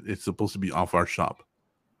deleted it. It's supposed to be off our shop.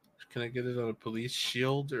 Can I get it on a police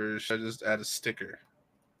shield, or should I just add a sticker?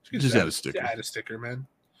 Just add a sticker. Add a sticker, man.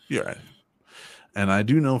 Yeah. And I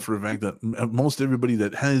do know for a fact that most everybody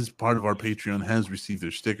that has part of our Patreon has received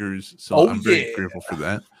their stickers. So I'm very grateful for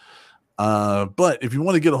that. But if you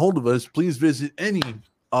want to get a hold of us, please visit any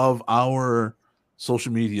of our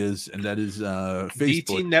social medias, and that is Facebook,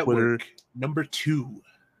 VT Network Twitter, number 2.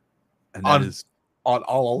 and that is on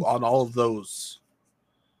all of those.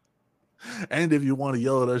 And if you want to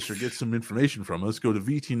yell at us or get some information from us, go to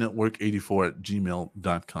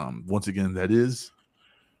vtnetwork84@gmail.com. Once again, that is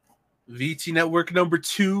VT Network number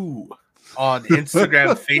 2 on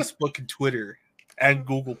Instagram, Facebook, and Twitter, and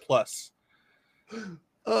Google Plus. We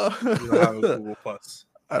don't have a Google Plus.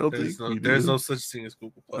 I don't think there's no such thing as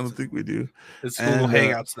Google Plus. I don't think we do. It's Google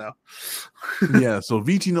Hangouts now. Yeah, so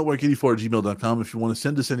vtnetwork84@gmail.com if you want to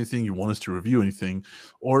send us anything, you want us to review anything,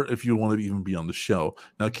 or if you want to even be on the show.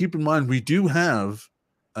 Now, keep in mind, we do have,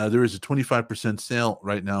 there is a 25% sale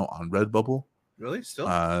right now on Redbubble. Really? Still?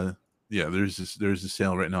 Yeah, there's a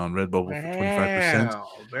sale right now on Redbubble for 25%. Wow,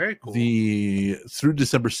 very cool. Through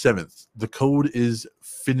December 7th, the code is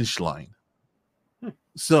Finish Line.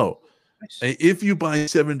 So, if you buy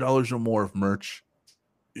 $7 or more of merch,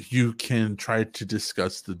 you can try to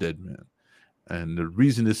discuss the dead man. And the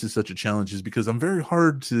reason this is such a challenge is because I'm very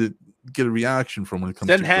hard to get a reaction from when it comes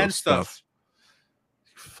to hand stuff.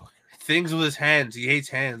 Things with his hands. He hates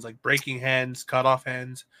hands, like breaking hands, cut off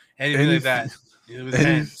hands, anything like that.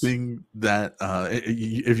 Anything that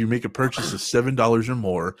if you make a purchase of $7 or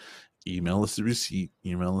more, email us the receipt,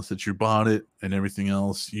 email us that you bought it, and everything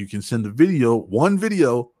else. You can send one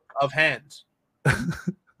video of hands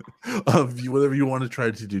of whatever you want to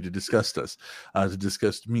try to do to disgust us, to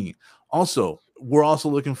disgust me. Also, we're also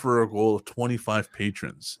looking for a goal of 25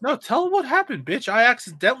 patrons. No, tell them what happened, bitch. I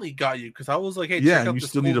accidentally got you because I was like, hey, yeah, check out you this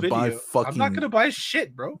still cool need to video. buy fucking. I'm not gonna buy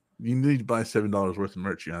shit, bro. You need to buy $7 worth of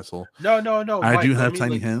merch, you asshole. No. I do have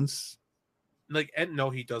tiny hands. Like, and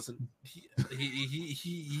no, he doesn't.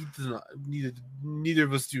 He does not. Neither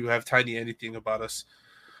of us do have tiny anything about us.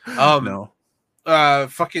 No.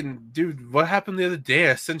 Fucking dude, what happened the other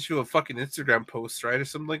day? I sent you a fucking Instagram post, right, or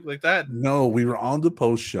something like that. No, we were on the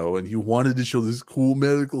post show, and you wanted to show this cool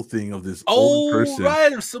medical thing of this old person.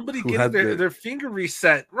 Right, of somebody getting their finger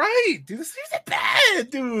reset. Right, dude, this thing's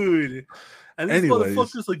bad, dude. And this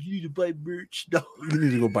motherfucker's like, you need to buy merch. No, you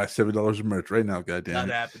need to go buy $7 of merch right now, goddamn. Not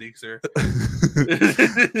happening, sir.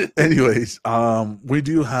 Anyways, we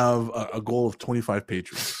do have a goal of 25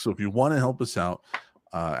 patrons. So if you want to help us out,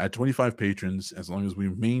 at 25 patrons, as long as we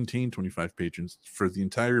maintain 25 patrons for the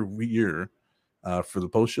entire year, for the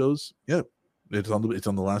post shows, it's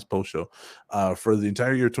on the last post show. For the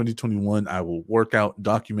entire year 2021, I will work out,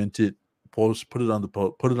 document it, put it on the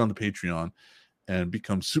Patreon, and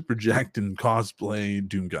become super jacked and cosplay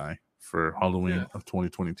Doom Guy for Halloween of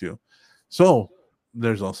 2022. So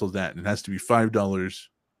there's also that. It has to be $5,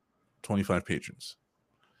 25 patrons.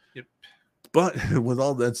 Yep. But with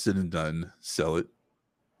all that said and done, sell it.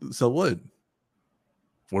 Sell what?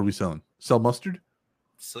 What are we selling? Sell mustard?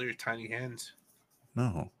 Sell your tiny hands.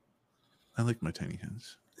 No. I like my tiny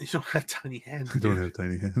hands. You don't have tiny hands. I don't have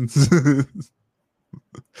tiny hands.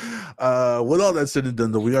 With all that said and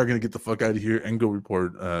done, though, we are going to get the fuck out of here and go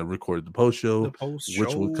record the post show,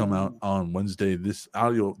 which will come out on Wednesday. The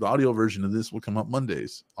audio version of this will come out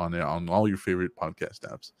Mondays on all your favorite podcast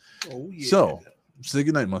apps. Oh yeah. So say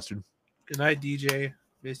goodnight, Mustard. Good night, DJ.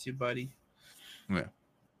 Miss you, buddy. Yeah.